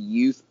part of the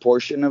youth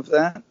portion of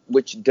that,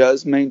 which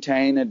does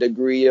maintain a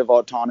degree of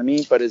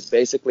autonomy, but is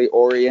basically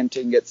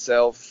orienting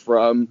itself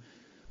from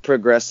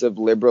progressive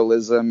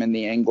liberalism in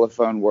the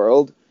Anglophone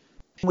world.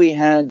 We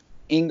had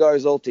Ingar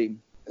Zolti.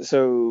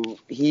 So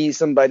he's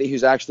somebody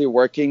who's actually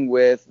working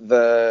with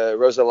the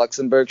Rosa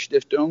Luxemburg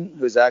Stiftung,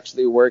 who's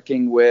actually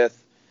working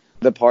with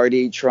the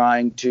party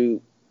trying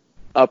to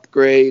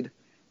upgrade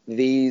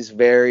these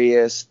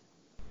various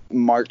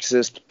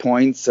Marxist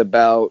points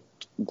about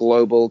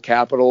global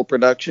capital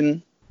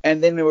production.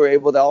 And then we were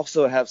able to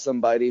also have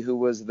somebody who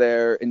was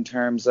there in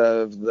terms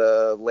of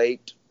the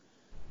late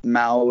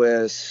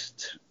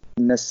Maoist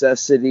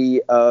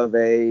necessity of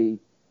a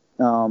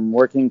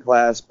working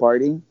class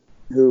party,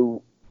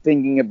 who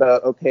thinking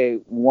about, okay,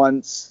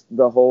 once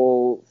the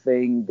whole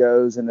thing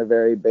goes in a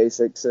very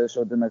basic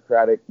social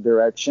democratic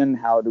direction,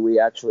 how do we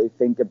actually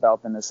think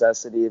about the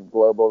necessity of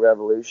global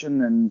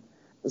revolution? And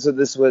so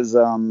this was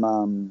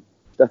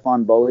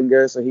Stefan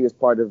Bollinger, so he was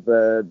part of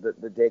the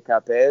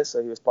DKP,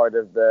 so he was part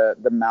of the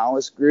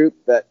Maoist group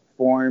that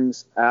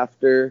forms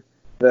after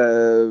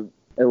the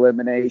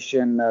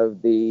elimination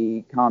of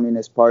the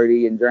Communist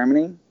Party in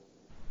Germany.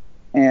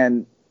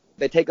 And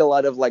they take a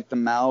lot of like the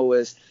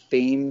Maoist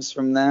themes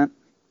from that.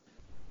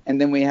 And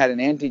then we had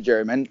an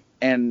anti-German,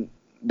 and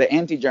the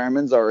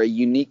anti-Germans are a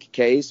unique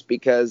case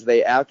because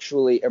they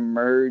actually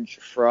emerge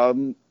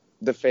from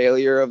the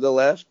failure of the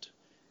left,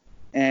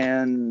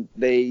 and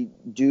they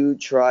do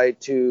try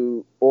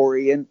to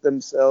orient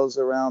themselves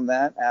around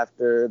that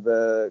after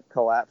the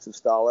collapse of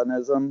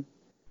Stalinism.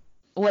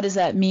 What does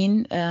that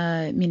mean?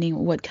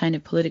 Meaning what kind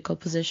of political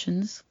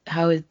positions?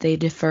 How would they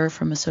differ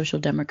from a social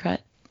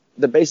democrat?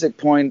 The basic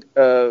point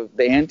of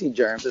the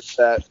anti-Germs is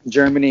that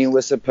Germany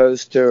was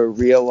supposed to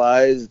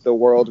realize the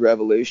world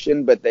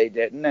revolution, but they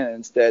didn't, and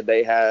instead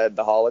they had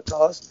the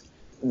Holocaust.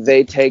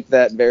 They take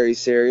that very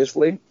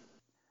seriously.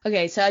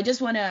 Okay, so I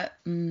just want to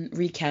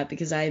recap,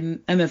 because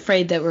I'm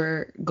afraid that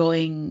we're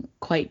going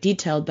quite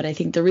detailed, but I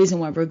think the reason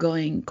why we're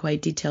going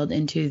quite detailed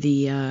into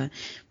the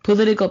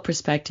political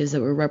perspectives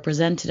that were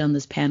represented on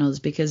this panel is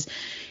because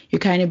you're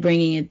kind of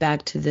bringing it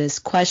back to this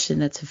question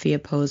that Sophia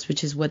posed,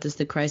 which is, what does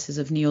the crisis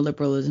of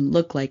neoliberalism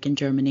look like in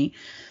Germany?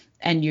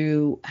 And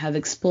you have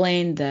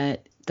explained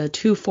that the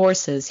two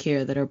forces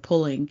here that are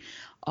pulling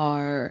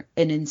are,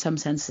 and in some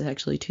senses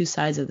actually two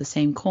sides of the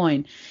same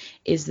coin,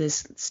 is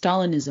this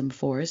Stalinism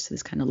force,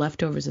 this kind of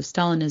leftovers of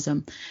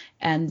Stalinism,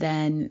 and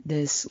then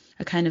this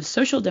a kind of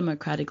social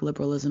democratic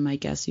liberalism, I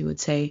guess you would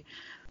say.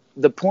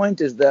 The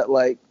point is that,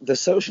 like, the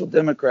Social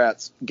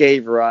Democrats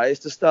gave rise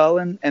to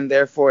Stalin, and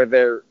therefore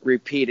they're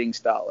repeating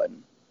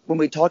Stalin. When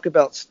we talk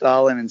about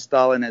Stalin and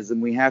Stalinism,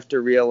 we have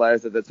to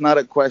realize that it's not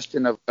a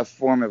question of a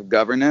form of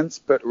governance,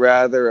 but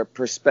rather a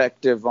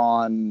perspective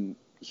on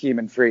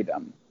human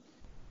freedom.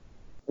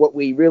 What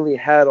we really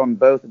had on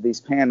both of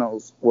these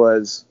panels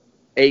was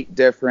 8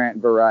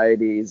 different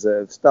varieties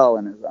of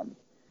Stalinism.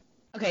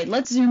 Okay,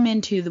 let's zoom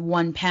into the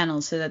one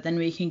panel so that then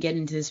we can get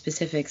into the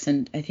specifics,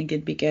 and I think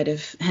it'd be good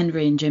if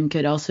Henry and Jim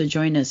could also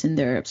join us in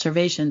their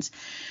observations.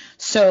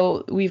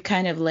 So we've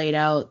kind of laid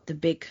out the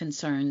big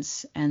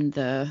concerns and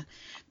the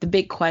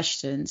big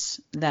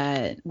questions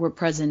that were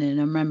present in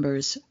our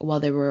members while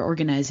they were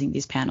organizing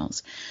these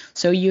panels.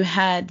 So you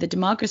had the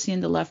Democracy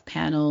in the Left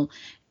panel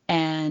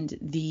and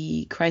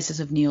the Crisis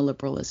of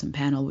Neoliberalism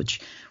panel,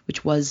 which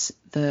was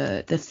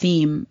the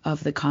theme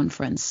of the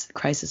conference,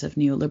 Crisis of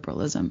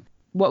Neoliberalism.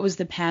 What was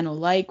the panel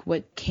like?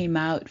 What came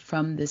out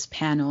from this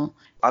panel?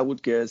 I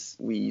would guess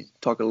we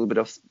talk a little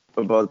bit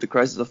about the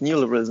Crisis of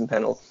Neoliberalism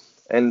panel.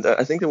 And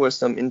I think there were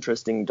some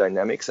interesting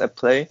dynamics at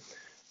play.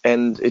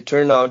 And it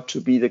turned out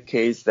to be the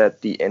case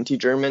that the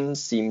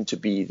anti-Germans seemed to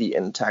be the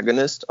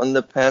antagonist on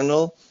the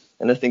panel.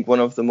 And I think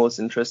one of the most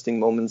interesting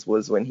moments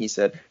was when he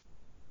said,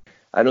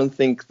 I don't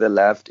think the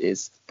left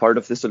is part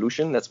of the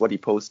solution. That's what he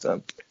posed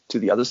to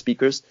the other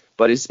speakers,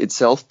 but is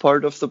itself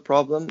part of the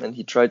problem. And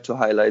he tried to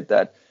highlight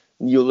that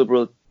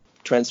neoliberal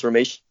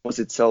transformation was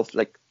itself,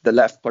 like, the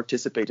left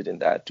participated in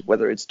that,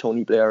 whether it's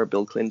Tony Blair,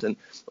 Bill Clinton,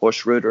 or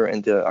Schröder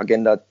and the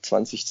Agenda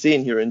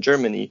 2010 here in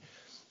Germany.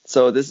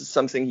 So this is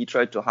something he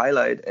tried to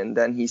highlight. And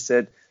then he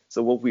said,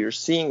 so what we are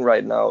seeing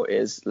right now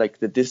is like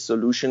the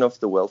dissolution of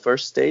the welfare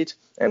state.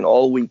 And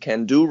all we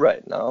can do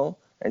right now,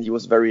 and he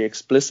was very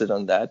explicit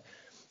on that,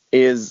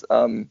 is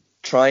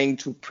trying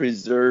to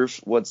preserve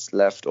what's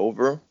left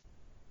over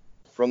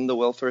from the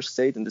welfare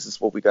state, and this is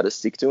what we got to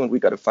stick to, and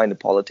we got to find a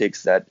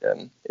politics that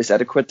is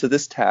adequate to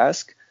this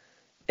task.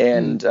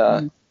 And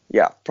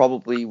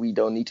probably we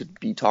don't need to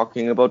be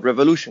talking about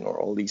revolution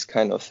or all these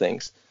kind of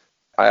things.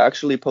 I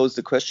actually posed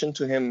a question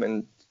to him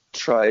and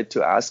tried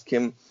to ask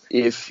him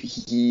if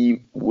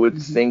he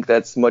would think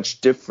that's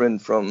much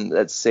different from,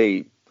 let's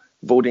say,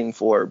 voting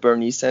for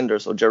Bernie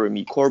Sanders or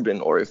Jeremy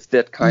Corbyn, or if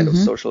that kind of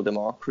social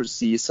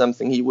democracy is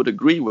something he would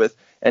agree with.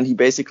 And he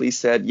basically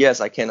said,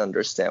 yes, I can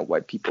understand why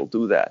people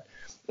do that.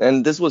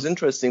 And this was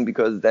interesting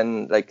because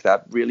then like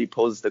that really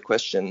posed the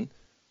question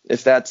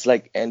if that's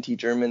like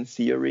anti-German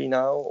theory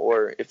now,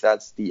 or if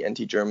that's the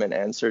anti-German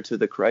answer to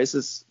the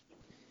crisis.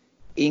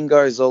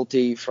 Ingar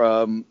Zolti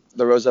from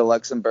the Rosa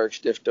Luxemburg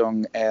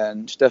Stiftung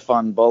and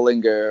Stefan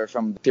Bollinger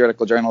from the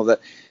Theoretical Journal, that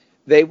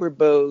they were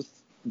both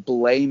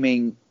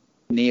blaming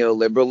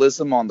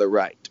neoliberalism on the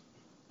right.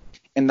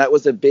 And that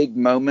was a big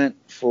moment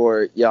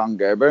for Jan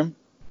Gerber.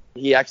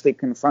 He actually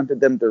confronted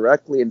them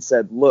directly and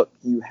said, look,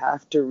 you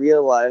have to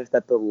realize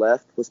that the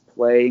left was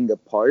playing a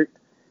part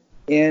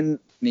in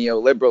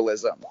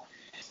neoliberalism.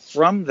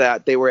 From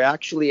that, they were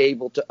actually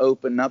able to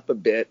open up a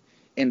bit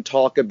and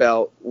talk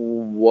about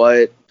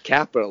what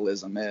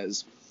capitalism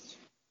is.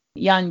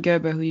 Jan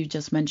Gerber, who you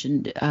just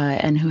mentioned,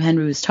 and who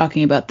Henry was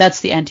talking about,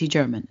 that's the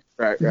anti-German.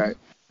 Right.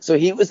 So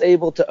he was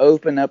able to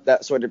open up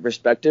that sort of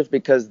perspective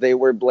because they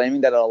were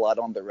blaming that a lot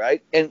on the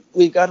right. And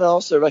we've got to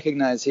also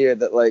recognize here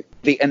that like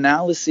the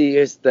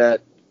analyses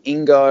that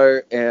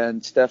Ingar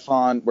and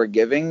Stefan were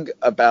giving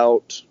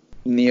about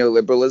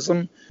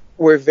neoliberalism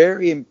were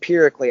very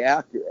empirically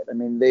accurate. I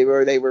mean, they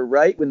were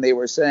right when they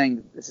were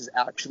saying this is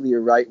actually a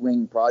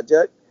right-wing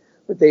project,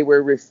 but they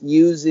were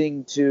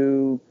refusing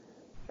to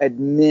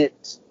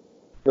admit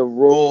the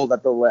role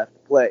that the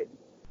left played.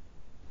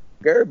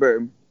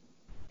 Gerber,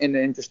 in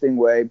an interesting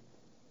way,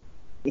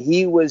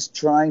 he was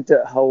trying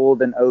to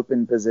hold an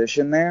open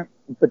position there,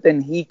 but then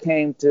he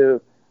came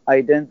to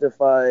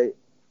identify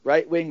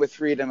right wing with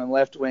freedom and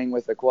left wing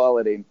with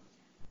equality.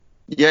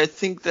 Yeah, I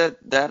think that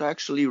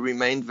actually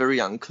remained very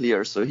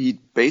unclear. So he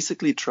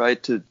basically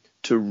tried to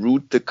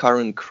root the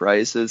current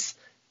crisis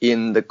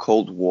in the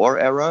Cold War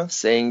era,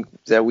 saying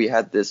that we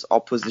had this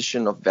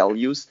opposition of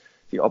values,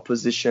 the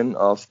opposition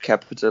of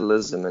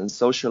capitalism and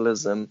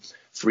socialism,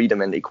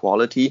 freedom and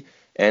equality.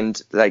 And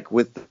like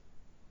with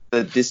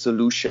the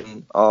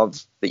dissolution of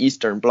the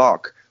Eastern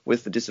Bloc,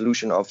 with the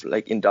dissolution of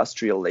like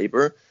industrial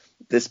labor,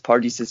 this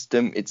party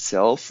system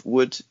itself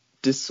would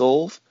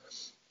dissolve.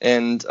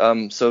 And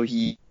so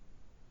he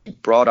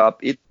brought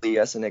up Italy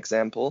as an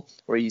example,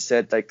 where he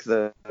said like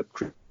the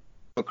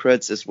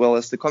Democrats as well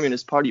as the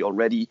Communist Party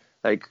already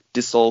like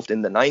dissolved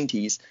in the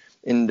 90s.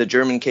 In the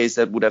German case,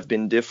 that would have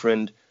been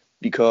different,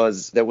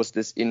 because there was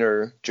this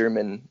inner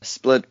German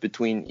split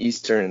between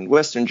Eastern and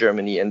Western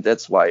Germany, and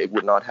that's why it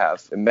would not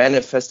have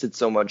manifested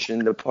so much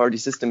in the party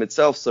system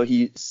itself. So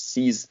he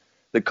sees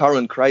the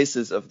current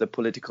crisis of the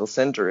political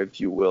center, if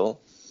you will,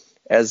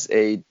 as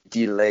a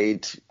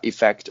delayed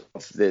effect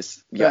of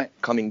this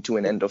coming to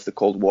an end of the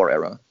Cold War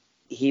era.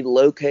 He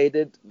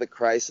located the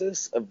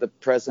crisis of the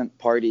present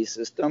party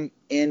system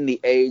in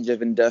the age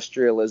of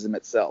industrialism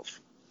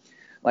itself.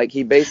 Like,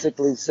 he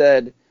basically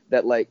said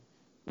that, like,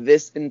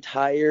 this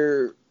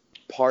entire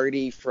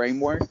party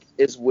framework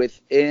is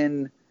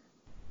within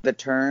the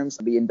terms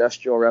of the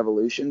Industrial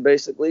Revolution,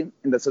 basically.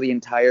 And so the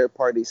entire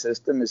party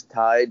system is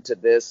tied to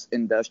this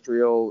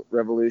Industrial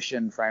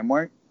Revolution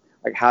framework.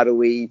 Like, how do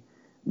we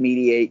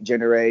mediate,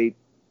 generate,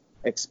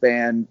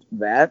 expand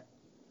that?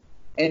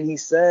 And he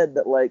said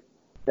that, like,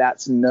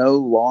 that's no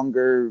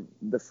longer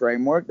the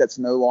framework, that's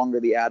no longer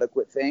the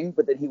adequate thing,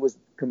 but that he was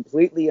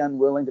completely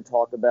unwilling to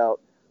talk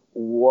about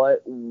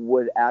what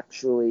would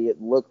actually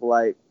look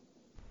like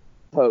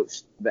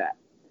post that.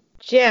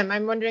 Jim,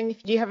 I'm wondering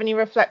if do you have any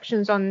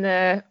reflections on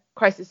the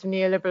crisis of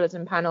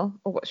neoliberalism panel,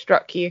 or what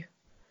struck you?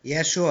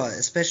 Yeah, sure.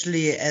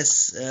 Especially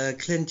as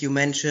Clint, you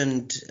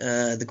mentioned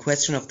the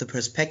question of the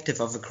perspective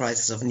of a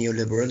crisis of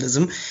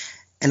neoliberalism.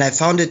 And I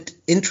found it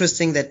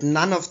interesting that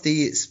none of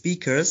the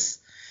speakers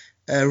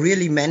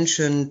really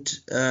mentioned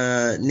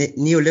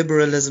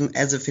neoliberalism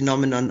as a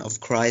phenomenon of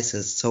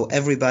crisis. So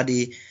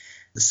everybody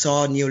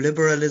saw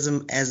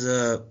neoliberalism as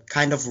a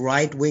kind of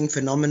right-wing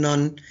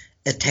phenomenon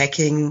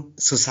attacking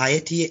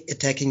society,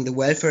 attacking the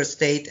welfare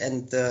state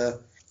and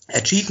the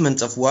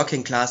achievements of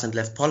working class and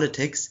left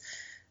politics.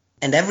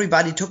 And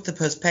everybody took the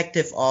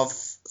perspective of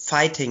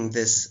fighting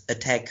this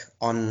attack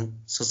on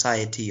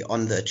society,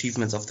 on the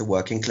achievements of the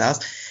working class.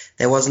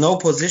 There was no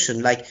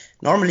position. Like,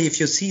 normally if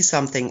you see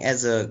something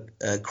as a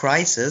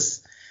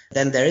crisis,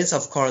 then there is,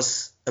 of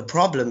course, a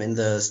problem in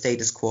the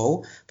status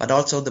quo, but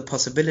also the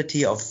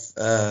possibility of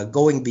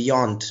going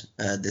beyond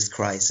this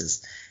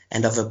crisis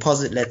and of a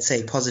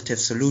positive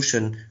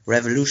solution,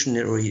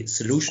 revolutionary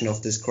solution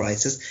of this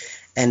crisis.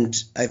 And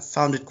I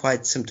found it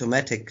quite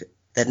symptomatic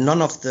that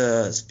none of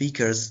the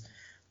speakers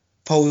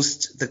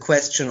posed the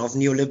question of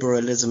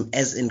neoliberalism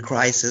as in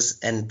crisis,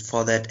 and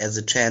for that as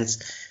a chance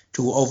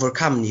to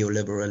overcome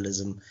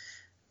neoliberalism.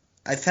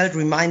 I felt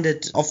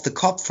reminded of the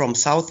cop from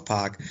South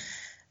Park.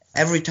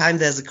 Every time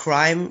there's a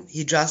crime,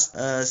 he just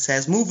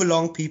says, "Move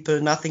along,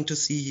 people, nothing to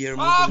see here.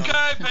 Move along."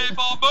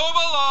 People, move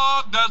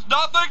along. There's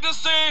nothing to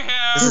see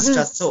here. This is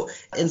just so.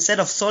 Instead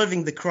of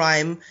solving the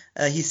crime,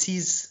 he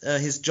sees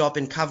his job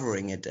in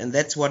covering it. And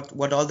that's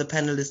what all the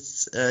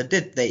panelists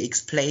did. They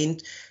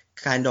explained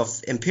kind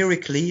of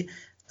empirically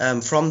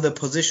from the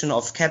position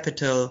of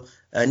capital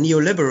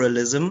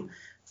neoliberalism,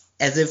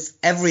 as if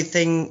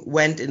everything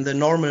went in the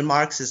normal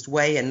Marxist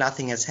way and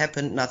nothing has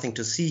happened, nothing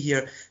to see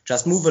here,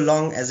 just move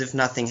along as if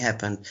nothing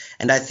happened.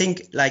 And I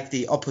think like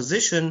the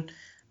opposition,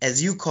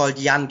 as you called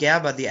Jan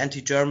Gerber, the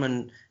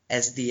anti-German,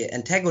 as the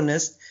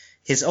antagonist,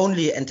 his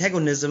only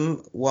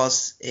antagonism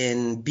was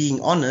in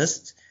being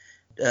honest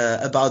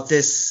about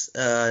this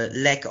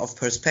lack of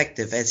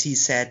perspective. As he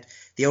said,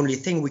 the only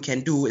thing we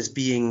can do is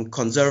being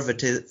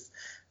conservative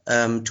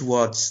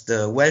towards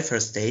the welfare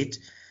state.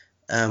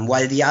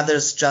 While the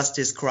others just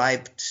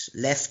described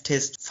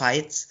leftist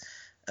fights,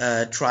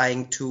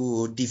 trying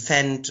to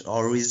defend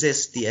or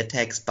resist the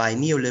attacks by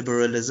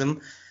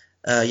neoliberalism.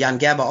 Jan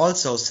Gerber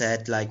also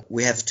said, like,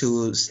 we have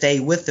to stay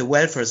with the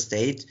welfare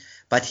state,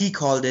 but he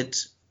called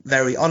it,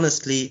 very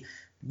honestly,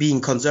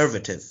 being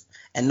conservative.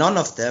 And none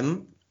of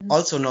them,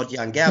 also not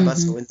Jan Gerber,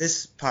 so in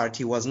this part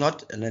he was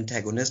not an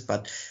antagonist,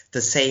 but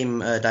the same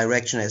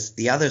direction as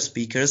the other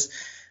speakers,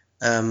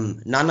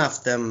 none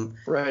of them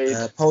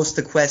posed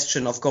the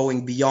question of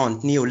going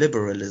beyond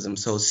neoliberalism.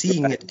 So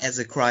seeing it as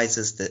a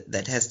crisis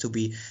that has to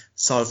be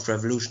solved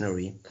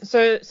revolutionary.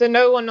 So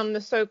no one on the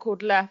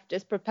so-called left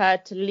is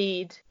prepared to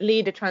lead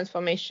a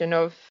transformation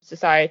of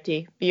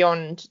society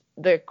beyond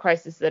the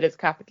crisis that is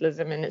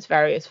capitalism in its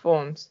various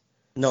forms.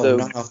 No,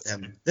 none of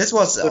them. This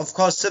was, of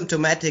course,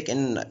 symptomatic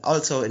and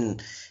also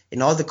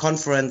in all the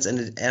conference,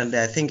 and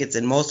I think it's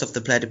in most of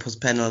the platypus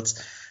panels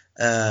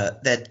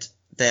that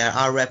there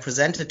are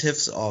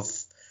representatives of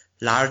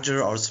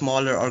larger or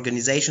smaller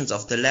organizations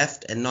of the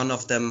left, and none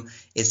of them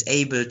is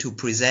able to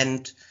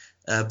present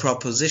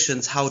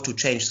propositions how to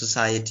change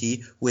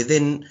society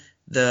within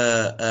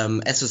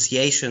the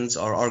associations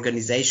or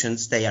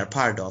organizations they are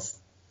part of.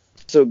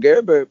 So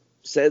Gerber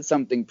said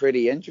something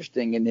pretty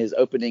interesting in his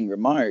opening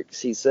remarks.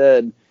 He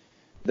said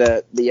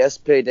that the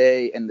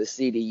SPD and the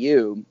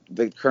CDU,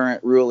 the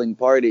current ruling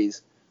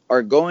parties,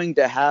 are going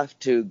to have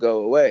to go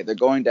away. They're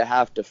going to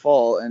have to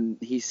fall. And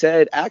he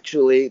said,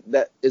 actually,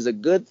 that is a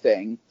good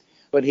thing,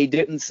 but he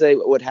didn't say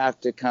what would have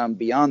to come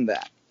beyond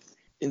that.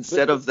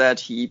 Instead of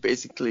that, he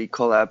basically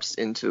collapsed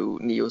into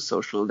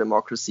neo-social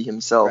democracy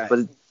himself.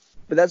 Right.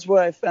 But that's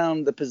where I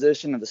found the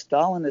position of the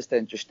Stalinist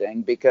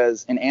interesting,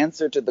 because in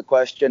answer to the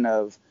question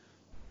of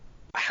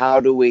how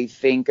do we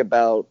think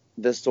about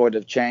this sort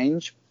of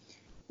change,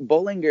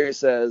 Bollinger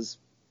says,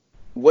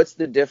 what's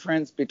the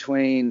difference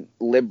between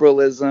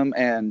liberalism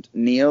and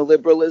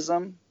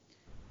neoliberalism?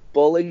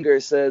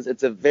 Bollinger says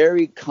it's a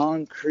very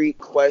concrete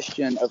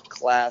question of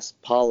class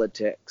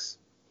politics.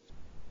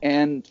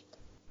 And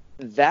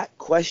that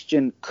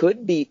question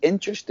could be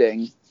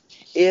interesting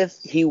if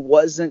he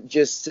wasn't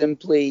just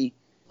simply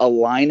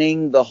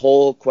aligning the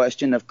whole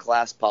question of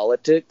class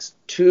politics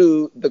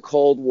to the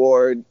Cold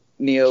War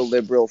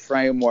neoliberal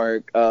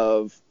framework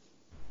of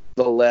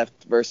the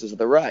left versus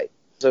the right.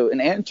 So in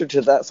answer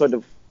to that sort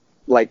of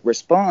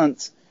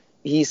response,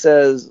 he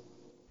says,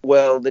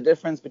 well, the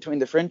difference between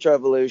the French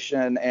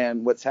Revolution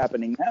and what's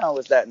happening now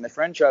is that in the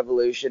French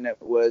Revolution, it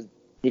was,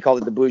 he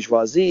called it the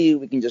bourgeoisie,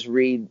 we can just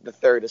read the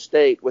Third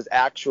Estate, was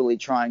actually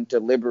trying to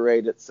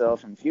liberate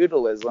itself from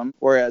feudalism,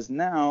 whereas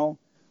now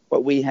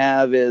what we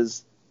have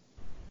is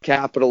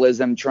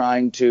capitalism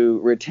trying to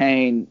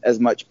retain as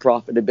much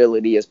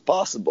profitability as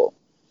possible.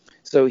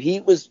 So he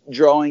was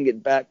drawing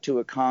it back to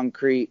a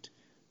concrete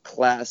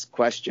class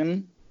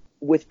question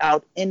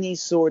without any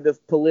sort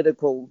of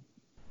political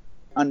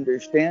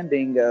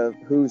understanding of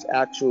who's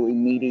actually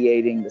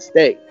mediating the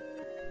state,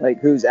 like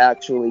who's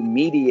actually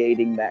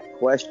mediating that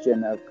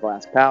question of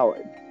class power.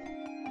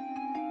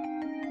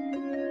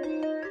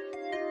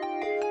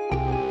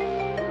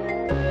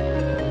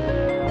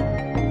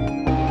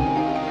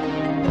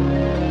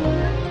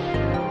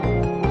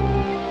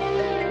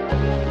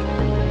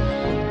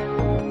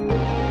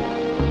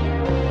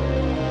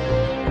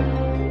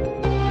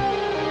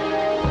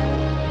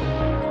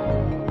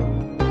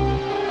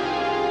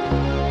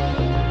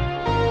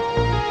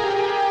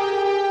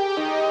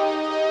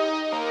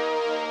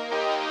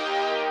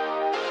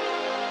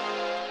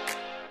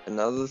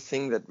 Another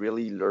thing that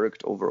really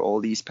lurked over all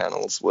these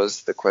panels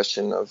was the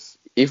question of,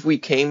 if we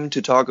came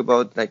to talk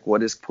about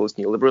what is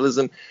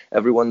post-neoliberalism,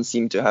 everyone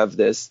seemed to have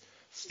this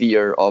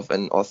fear of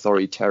an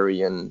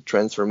authoritarian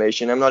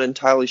transformation. I'm not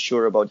entirely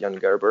sure about Jan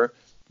Gerber,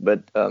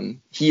 but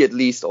he at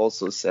least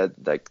also said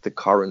the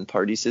current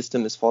party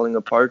system is falling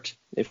apart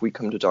if we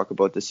come to talk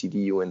about the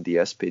CDU and the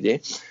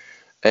SPD.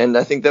 And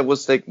I think that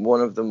was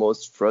one of the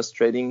most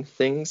frustrating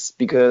things,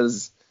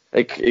 because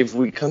if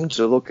we come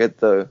to look at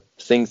the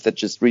things that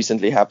just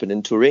recently happened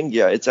in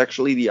Thuringia, it's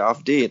actually the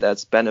AfD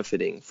that's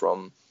benefiting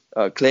from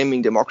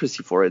claiming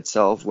democracy for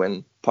itself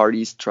when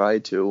parties try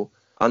to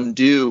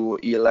undo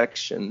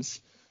elections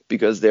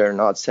because they're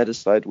not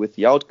satisfied with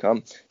the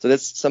outcome. So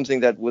that's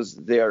something that was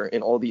there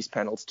in all these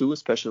panels too,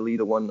 especially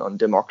the one on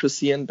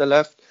democracy and the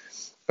left.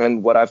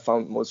 And what I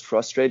found most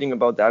frustrating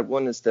about that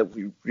one is that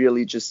we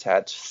really just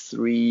had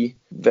 3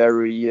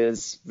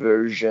 various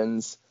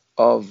versions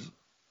of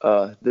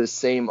the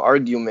same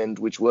argument,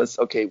 which was,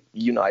 okay,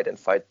 unite and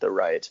fight the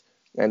right.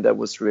 And that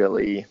was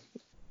really,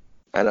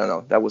 I don't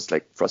know, that was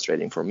like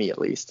frustrating for me at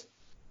least.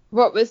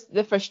 What was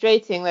the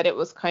frustrating? That it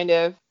was kind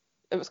of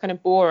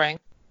boring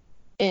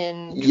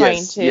in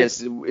trying to...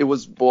 Yes, it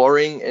was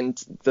boring, and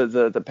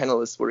the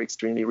panelists were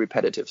extremely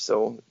repetitive.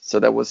 So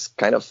that was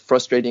kind of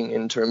frustrating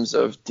in terms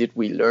of, did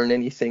we learn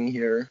anything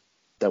here?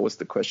 That was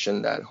the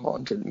question that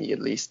haunted me at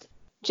least.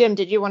 Jim,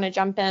 did you want to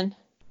jump in?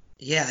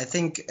 Yeah, I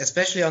think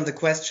especially on the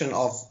question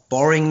of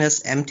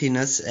boringness,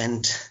 emptiness,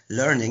 and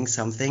learning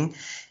something,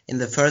 in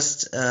the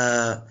first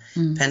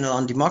panel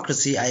on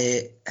democracy,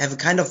 I have a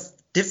kind of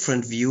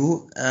different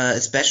view,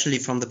 especially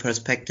from the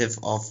perspective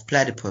of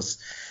Platypus.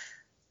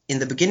 In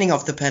the beginning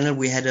of the panel,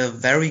 we had a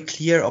very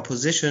clear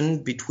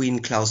opposition between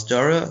Klaus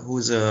Dörre,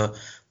 who's a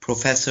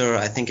professor,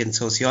 I think, in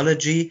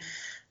sociology,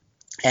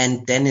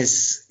 and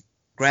Dennis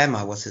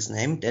Grammer was his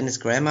name, Dennis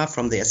Grammer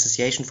from the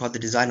Association for the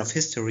Design of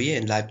History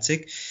in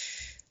Leipzig.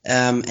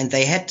 And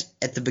they had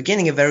at the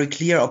beginning a very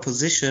clear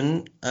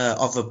opposition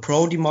of a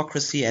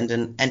pro-democracy and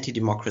an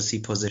anti-democracy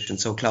position.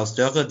 So Klaus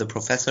Dörre, the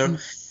professor,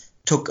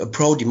 took a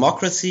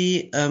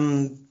pro-democracy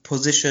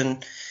position,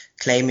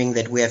 claiming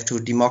that we have to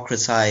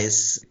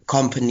democratize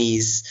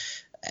companies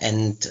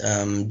and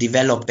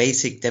develop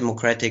basic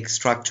democratic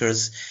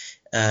structures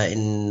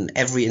in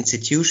every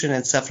institution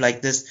and stuff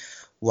like this,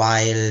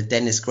 while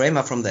Dennis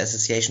Grammer from the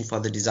Association for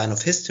the Design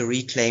of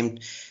History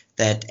claimed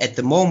that at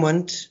the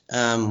moment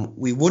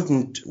we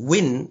wouldn't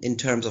win in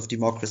terms of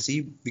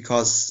democracy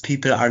because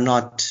people are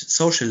not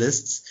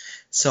socialists.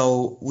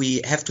 So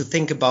we have to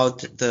think about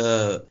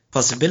the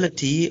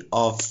possibility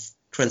of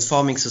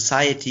transforming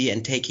society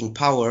and taking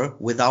power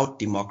without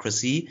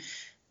democracy,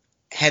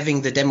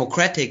 having the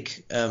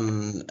democratic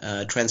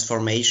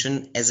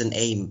transformation as an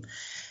aim.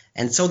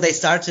 And so they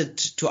started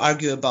to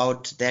argue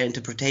about their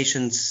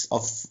interpretations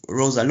of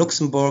Rosa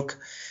Luxemburg,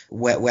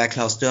 where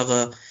Klaus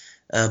Dörre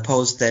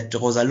posed that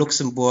Rosa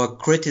Luxemburg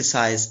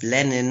criticized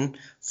Lenin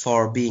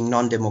for being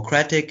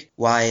non-democratic,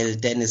 while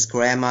Dennis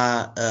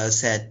Grammer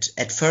said,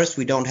 at first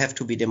we don't have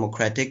to be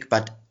democratic,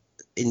 but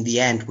in the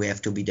end we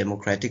have to be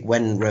democratic,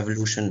 when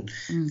revolution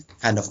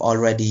kind of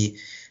already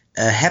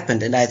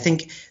happened. And I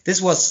think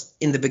this was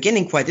in the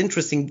beginning quite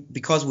interesting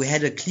because we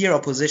had a clear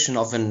opposition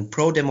of a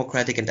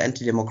pro-democratic and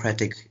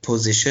anti-democratic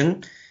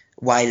position,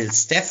 while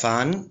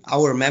Stefan,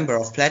 our member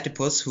of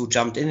Platypus, who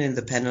jumped in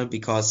the panel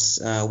because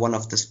one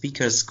of the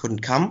speakers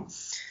couldn't come,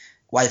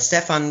 while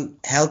Stefan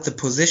held the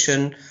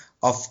position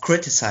of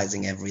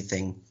criticizing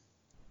everything.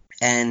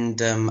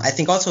 And I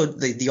think also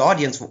the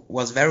audience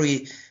was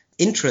very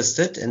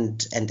interested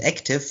and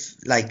active,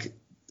 like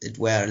it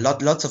were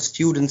lots of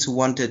students who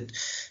wanted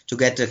to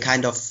get a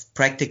kind of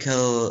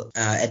practical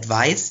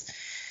advice.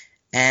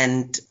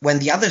 And when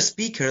the other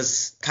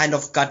speakers kind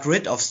of got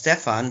rid of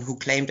Stefan, who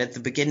claimed at the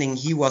beginning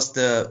he was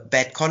the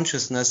bad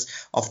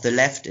consciousness of the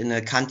left in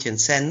a Kantian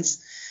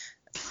sense,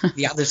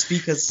 the other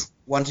speakers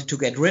wanted to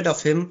get rid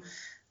of him,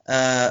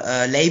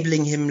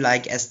 labeling him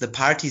like as the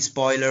party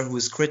spoiler who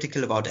is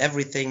critical about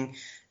everything.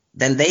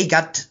 Then they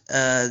got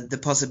the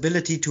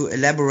possibility to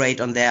elaborate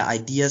on their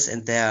ideas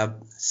and their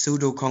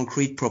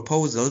pseudo-concrete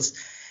proposals.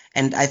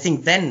 And I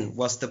think then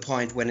was the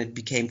point when it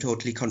became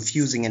totally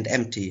confusing and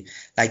empty.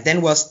 Like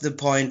then was the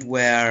point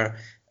where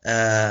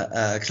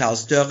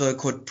Klaus Dörre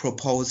could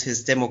propose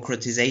his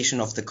democratization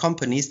of the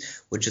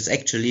companies, which is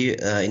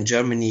actually in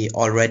Germany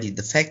already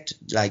the fact.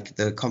 Like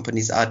the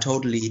companies are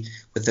totally,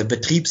 with the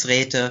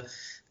Betriebsräte,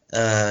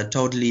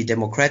 totally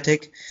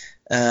democratic.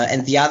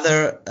 And the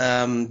other,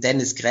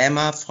 Dennis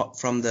Grammer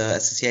from the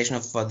Association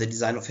for the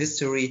Design of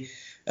History,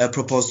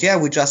 proposed,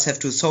 we just have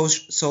to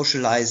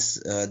socialize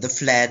the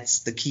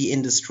flats, the key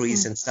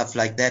industries and stuff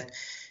like that.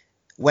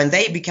 When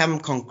they became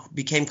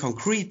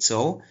concrete,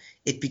 so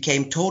it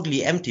became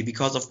totally empty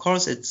because, of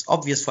course, it's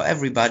obvious for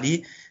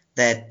everybody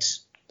that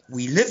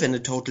we live in a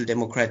total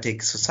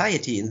democratic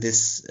society in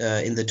this,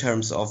 in the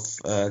terms of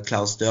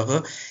Klaus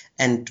Dörre,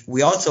 and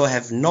we also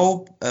have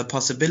no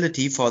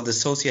possibility for the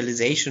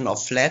socialization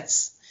of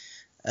flats,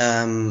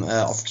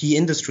 of key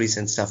industries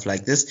and stuff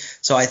like this.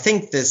 So I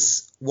think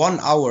this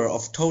 1 hour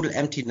of total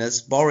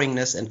emptiness,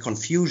 boringness, and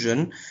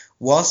confusion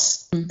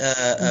was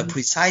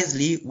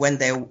precisely when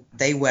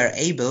they were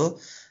able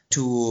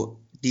to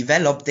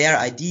develop their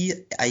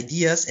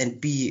ideas and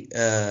be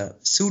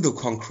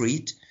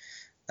pseudo-concrete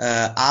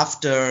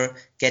after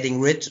getting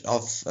rid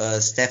of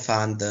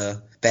Stefan,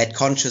 the bad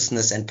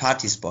consciousness and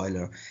party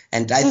spoiler.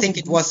 And I think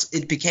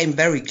it became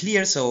very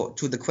clear. So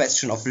to the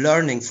question of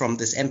learning from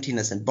this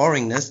emptiness and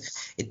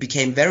boringness, it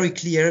became very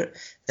clear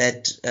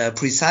that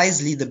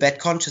precisely the bad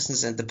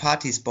consciousness and the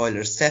party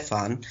spoiler,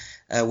 Stefan,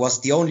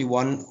 was the only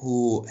one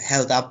who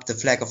held up the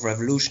flag of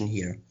revolution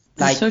here.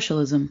 Like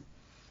socialism.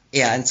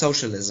 Yeah, and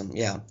socialism,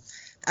 yeah.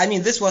 I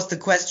mean, this was the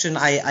question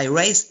I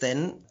raised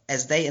then,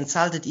 as they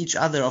insulted each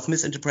other of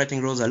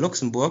misinterpreting Rosa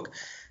Luxemburg.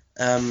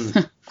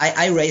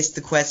 I raised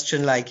the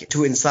question like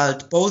to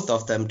insult both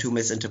of them to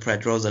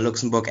misinterpret Rosa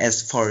Luxemburg,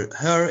 as for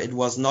her it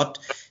was not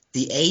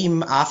the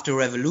aim after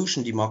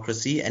revolution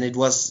democracy, and it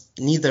was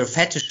neither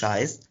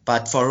fetishized,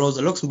 but for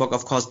Rosa Luxemburg,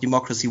 of course,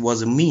 democracy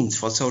was a means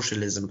for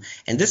socialism.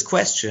 And this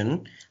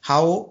question,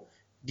 how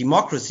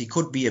democracy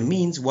could be a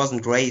means,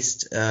 wasn't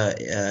raised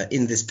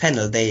in this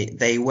panel.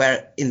 They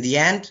were, in the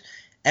end,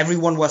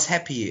 everyone was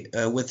happy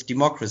with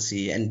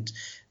democracy, and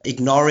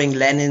ignoring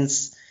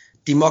Lenin's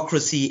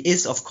democracy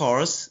is, of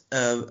course,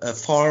 a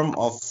form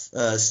of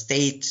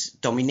state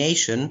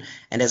domination,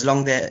 and as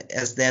long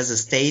as there's a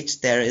state,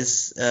 there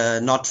is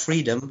not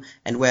freedom,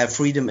 and where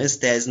freedom is,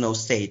 there is no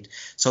state.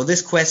 So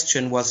this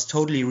question was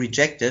totally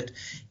rejected,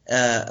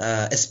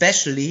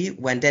 especially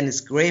when Dennis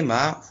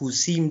Kramer, who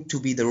seemed to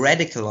be the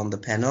radical on the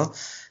panel,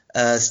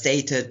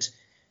 stated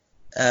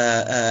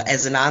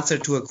as an answer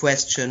to a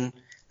question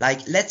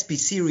like, let's be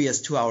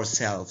serious to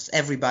ourselves,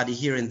 everybody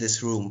here in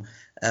this room,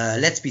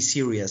 let's be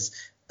serious.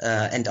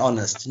 And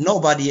honest.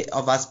 Nobody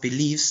of us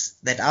believes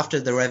that after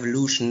the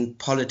revolution,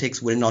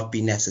 politics will not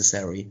be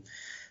necessary.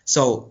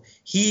 So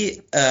he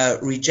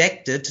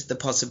rejected the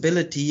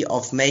possibility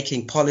of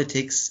making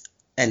politics,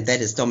 and that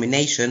is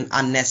domination,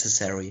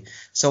 unnecessary.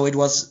 So it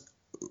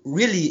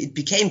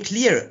became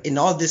clear in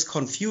all this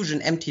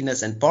confusion,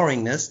 emptiness, and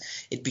boringness,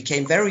 it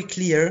became very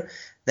clear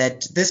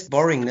that this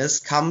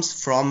boringness comes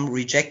from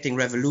rejecting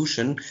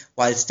revolution,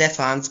 while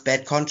Stefan's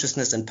bad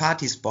consciousness and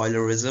party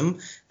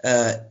spoilerism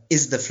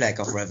is the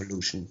flag of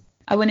revolution.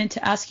 I wanted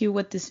to ask you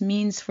what this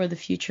means for the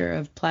future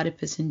of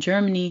Platypus in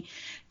Germany,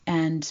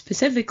 and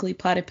specifically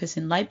Platypus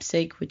in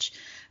Leipzig, which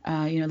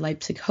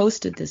Leipzig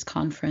hosted this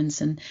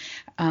conference. And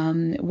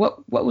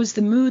what was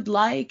the mood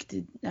like?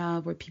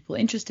 Were people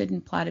interested in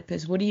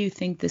Platypus? What do you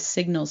think this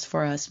signals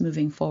for us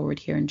moving forward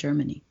here in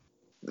Germany?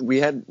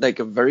 We had like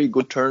a very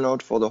good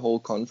turnout for the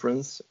whole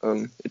conference.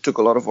 It took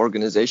a lot of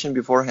organization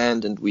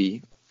beforehand, and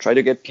we tried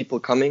to get people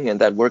coming, and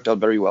that worked out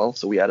very well.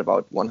 So we had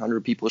about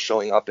 100 people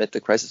showing up at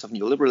the Crisis of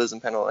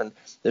Neoliberalism panel, and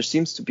there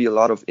seems to be a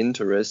lot of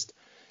interest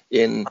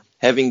in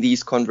having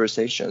these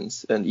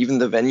conversations. And even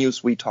the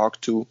venues we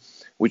talked to,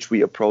 which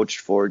we approached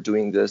for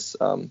doing this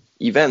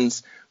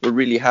events, were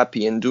really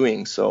happy in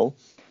doing so.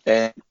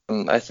 And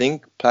I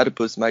think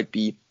Platypus might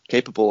be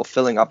capable of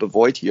filling up a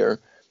void here.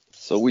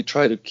 So we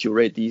try to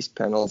curate these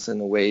panels in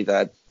a way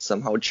that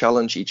somehow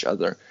challenge each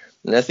other.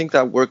 And I think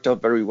that worked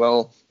out very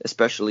well,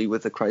 especially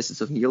with the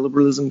Crisis of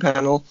Neoliberalism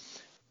panel.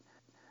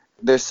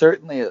 There's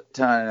certainly a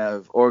ton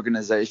of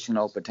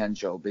organizational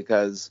potential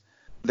because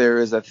there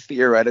is a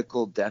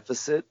theoretical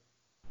deficit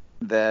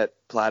that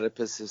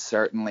Platypus is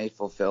certainly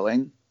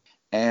fulfilling.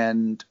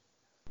 And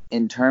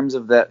in terms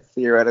of that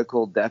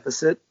theoretical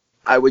deficit,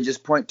 I would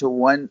just point to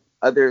one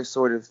other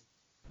sort of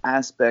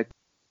aspect.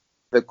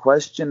 The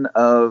question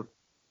of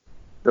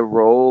the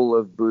role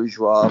of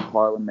bourgeois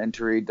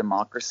parliamentary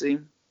democracy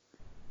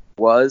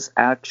was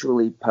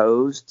actually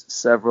posed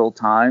several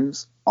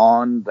times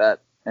on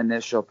that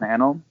initial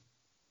panel,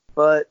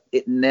 but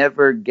it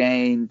never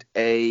gained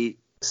a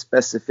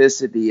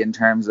specificity in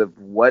terms of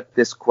what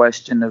this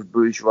question of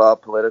bourgeois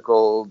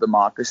political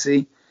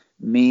democracy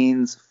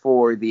means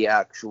for the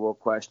actual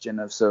question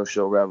of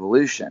social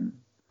revolution.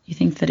 You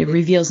think that it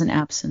reveals an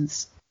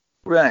absence?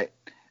 Right.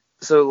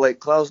 So like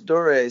Klaus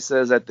Dore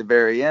says at the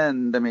very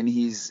end, I mean,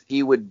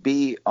 he would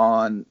be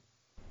on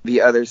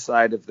the other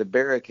side of the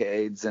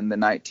barricades in the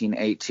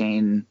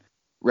 1918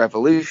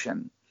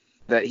 revolution,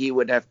 that he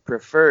would have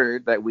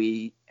preferred that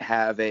we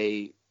have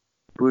a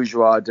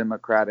bourgeois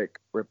democratic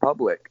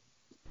republic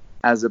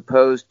as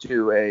opposed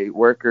to a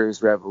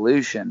workers'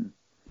 revolution.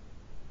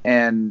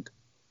 And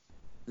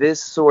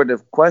this sort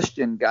of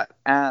question got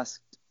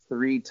asked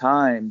 3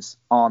 times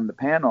on the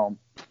panel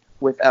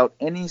without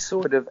any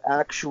sort of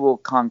actual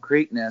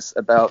concreteness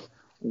about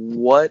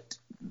what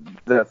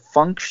the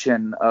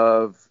function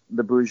of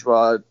the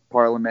bourgeois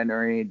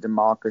parliamentary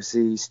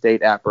democracy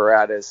state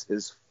apparatus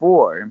is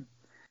for.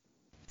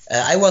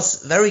 I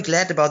was very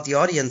glad about the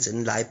audience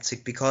in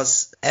Leipzig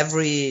because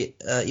every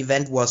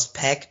event was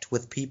packed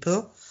with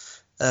people,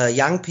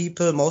 young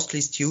people,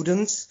 mostly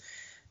students,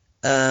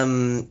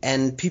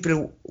 and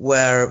people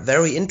were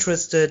very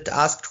interested,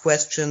 asked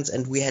questions,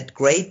 and we had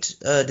great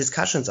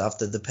discussions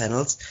after the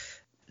panels.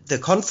 The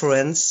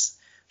conference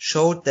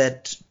showed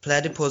that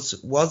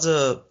Platypus was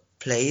a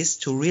place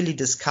to really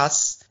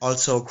discuss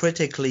also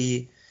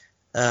critically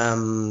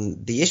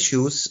the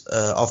issues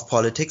of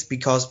politics,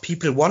 because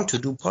people want to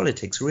do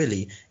politics,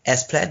 really.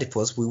 As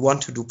Platypus, we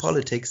want to do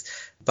politics,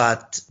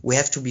 but we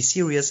have to be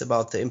serious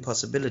about the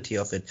impossibility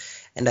of it.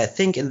 And I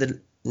think in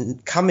the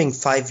coming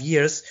 5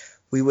 years,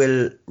 we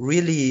will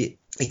really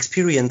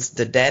experience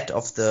the death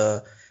of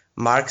the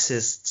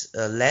Marxist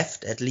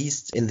left, at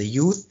least in the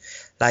youth.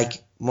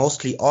 Like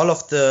mostly all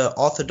of the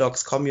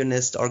orthodox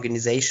communist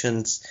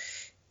organizations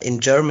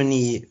in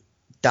Germany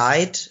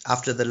died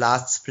after the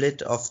last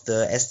split of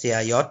the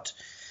SDRJ.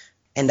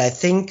 And I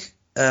think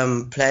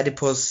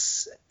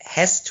Platypus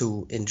has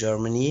to, in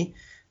Germany,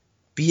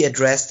 be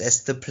addressed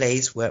as the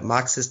place where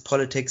Marxist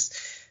politics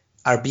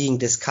are being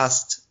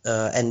discussed,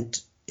 and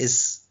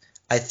is,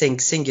 I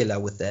think, singular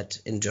with that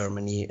in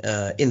Germany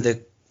in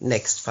the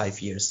next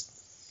 5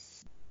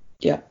 years.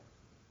 Yeah,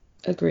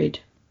 agreed.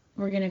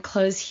 We're going to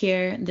close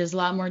here. There's a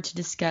lot more to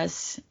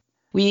discuss.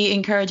 We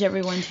encourage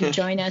everyone to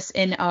join us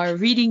in our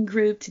reading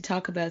group to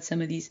talk about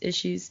some of these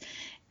issues.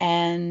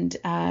 And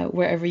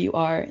wherever you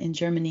are in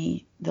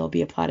Germany, there'll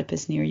be a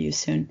platypus near you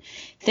soon.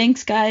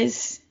 Thanks,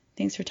 guys.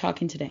 Thanks for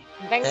talking today.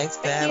 Thanks,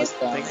 Pam.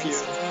 Thank you.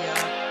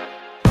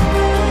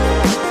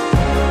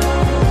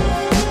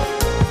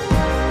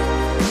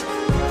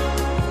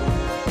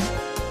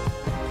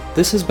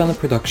 This has been a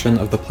production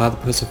of the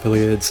Platypus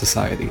Affiliated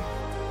Society.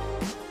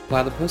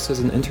 Platypus is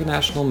an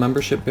international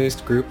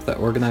membership-based group that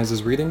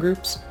organizes reading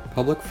groups,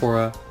 public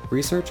fora,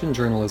 research and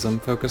journalism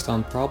focused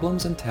on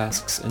problems and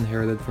tasks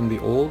inherited from the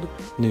old,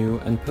 new,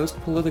 and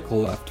post-political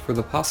left for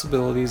the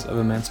possibilities of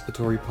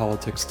emancipatory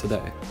politics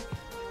today.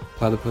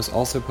 Platypus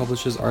also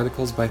publishes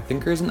articles by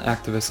thinkers and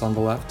activists on the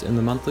left in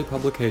the monthly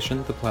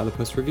publication The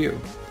Platypus Review.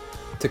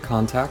 To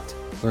contact,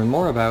 learn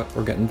more about,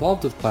 or get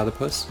involved with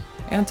Platypus,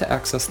 and to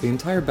access the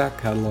entire back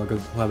catalog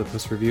of The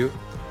Platypus Review,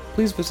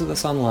 please visit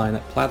us online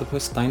at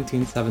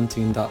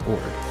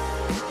platypus1917.org.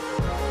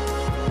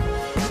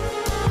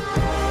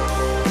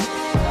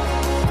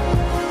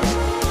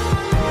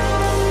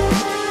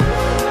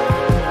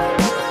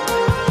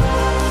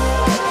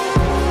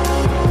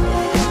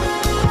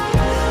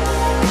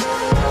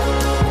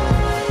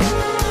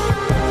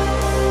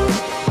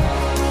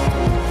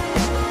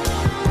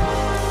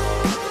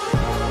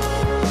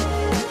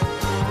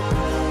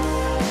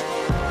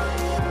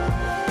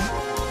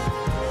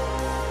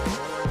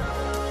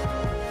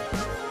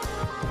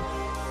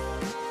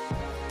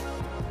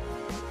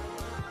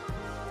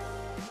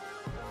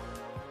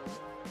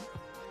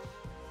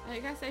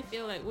 I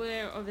feel like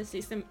we're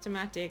obviously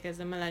symptomatic as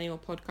a millennial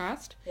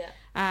podcast. Yeah.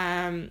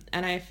 And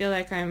I feel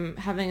like I'm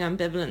having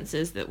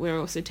ambivalences that we're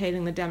also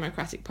tailing the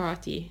Democratic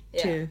Party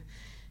too,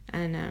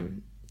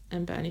 and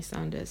Bernie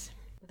Sanders.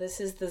 This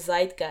is the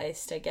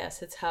zeitgeist, I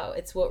guess.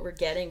 It's what we're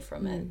getting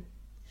from it.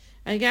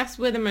 I guess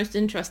we're the most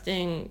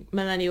interesting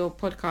millennial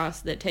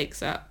podcast that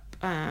takes up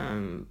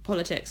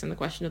politics and the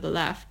question of the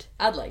left.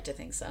 I'd like to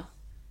think so.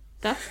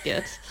 That's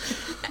good.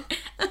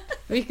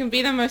 We can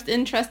be the most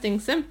interesting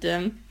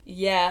symptom.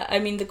 Yeah, I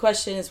mean, the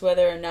question is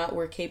whether or not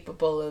we're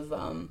capable of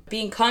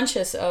being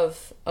conscious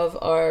of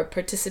our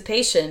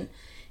participation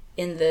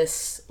in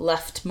this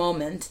left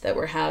moment that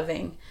we're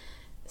having,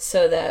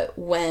 so that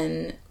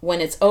when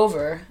it's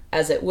over,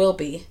 as it will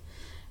be,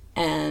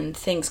 and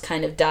things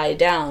kind of die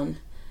down,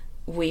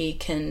 we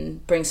can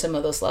bring some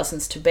of those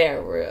lessons to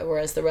bear,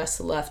 whereas the rest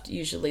of the left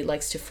usually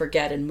likes to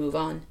forget and move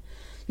on.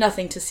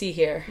 Nothing to see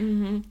here.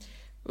 Mm-hmm.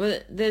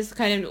 Well, there's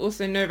kind of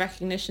also no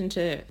recognition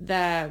to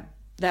their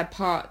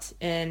part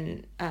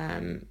in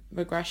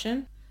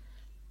regression.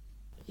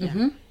 Yeah.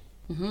 Mm-hmm.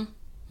 Mm-hmm.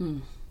 Hmm.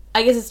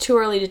 I guess it's too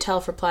early to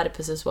tell for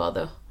Platypus as well,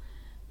 though,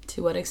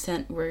 to what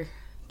extent we're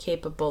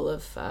capable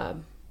of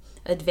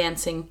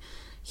advancing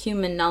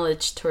human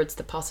knowledge towards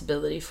the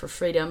possibility for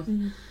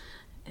freedom.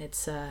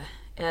 Mm-hmm.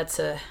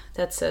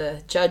 That's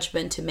a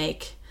judgment to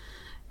make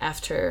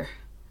after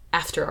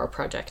our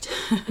project.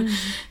 Mm-hmm.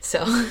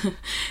 So.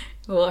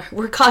 Well,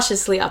 we're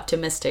cautiously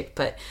optimistic,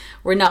 but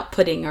we're not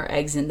putting our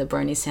eggs in the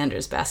Bernie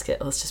Sanders basket.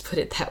 Let's just put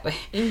it that way.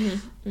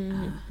 Mm-hmm.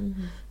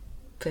 Mm-hmm.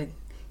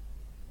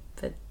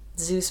 But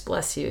Zeus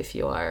bless you if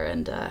you are,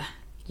 and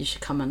you should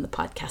come on the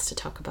podcast to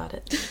talk about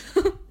it.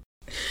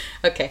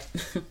 Okay.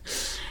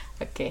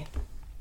 Okay.